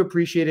 I do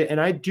appreciate it. And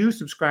I do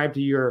subscribe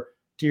to your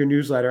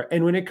newsletter.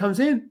 And when it comes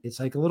in, it's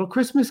like a little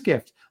Christmas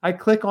gift. I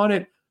click on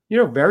it,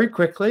 very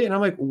quickly. And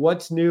I'm like,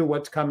 what's new?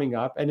 What's coming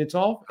up? And it's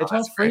all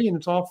free great. And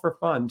it's all for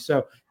fun.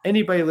 So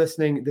anybody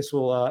listening, this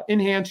will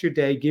enhance your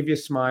day, give you a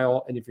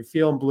smile. And if you're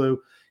feeling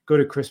blue, go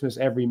to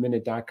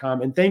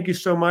ChristmasEveryMinute.com. And thank you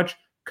so much,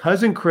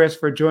 Cousin Chris,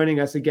 for joining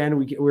us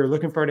again. We're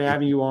looking forward to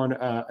having you on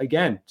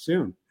again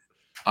soon.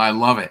 I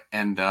love it.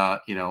 And,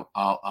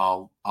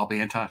 I'll be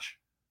in touch.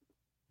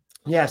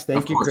 Yes.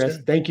 Thank you, Chris.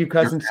 Thank you,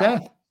 Cousin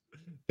Seth.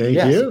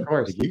 Thank you. Of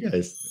course. Thank you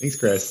guys. Thanks,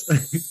 Chris.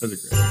 That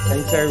was great.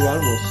 Thanks, everyone.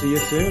 We'll see you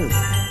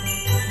soon.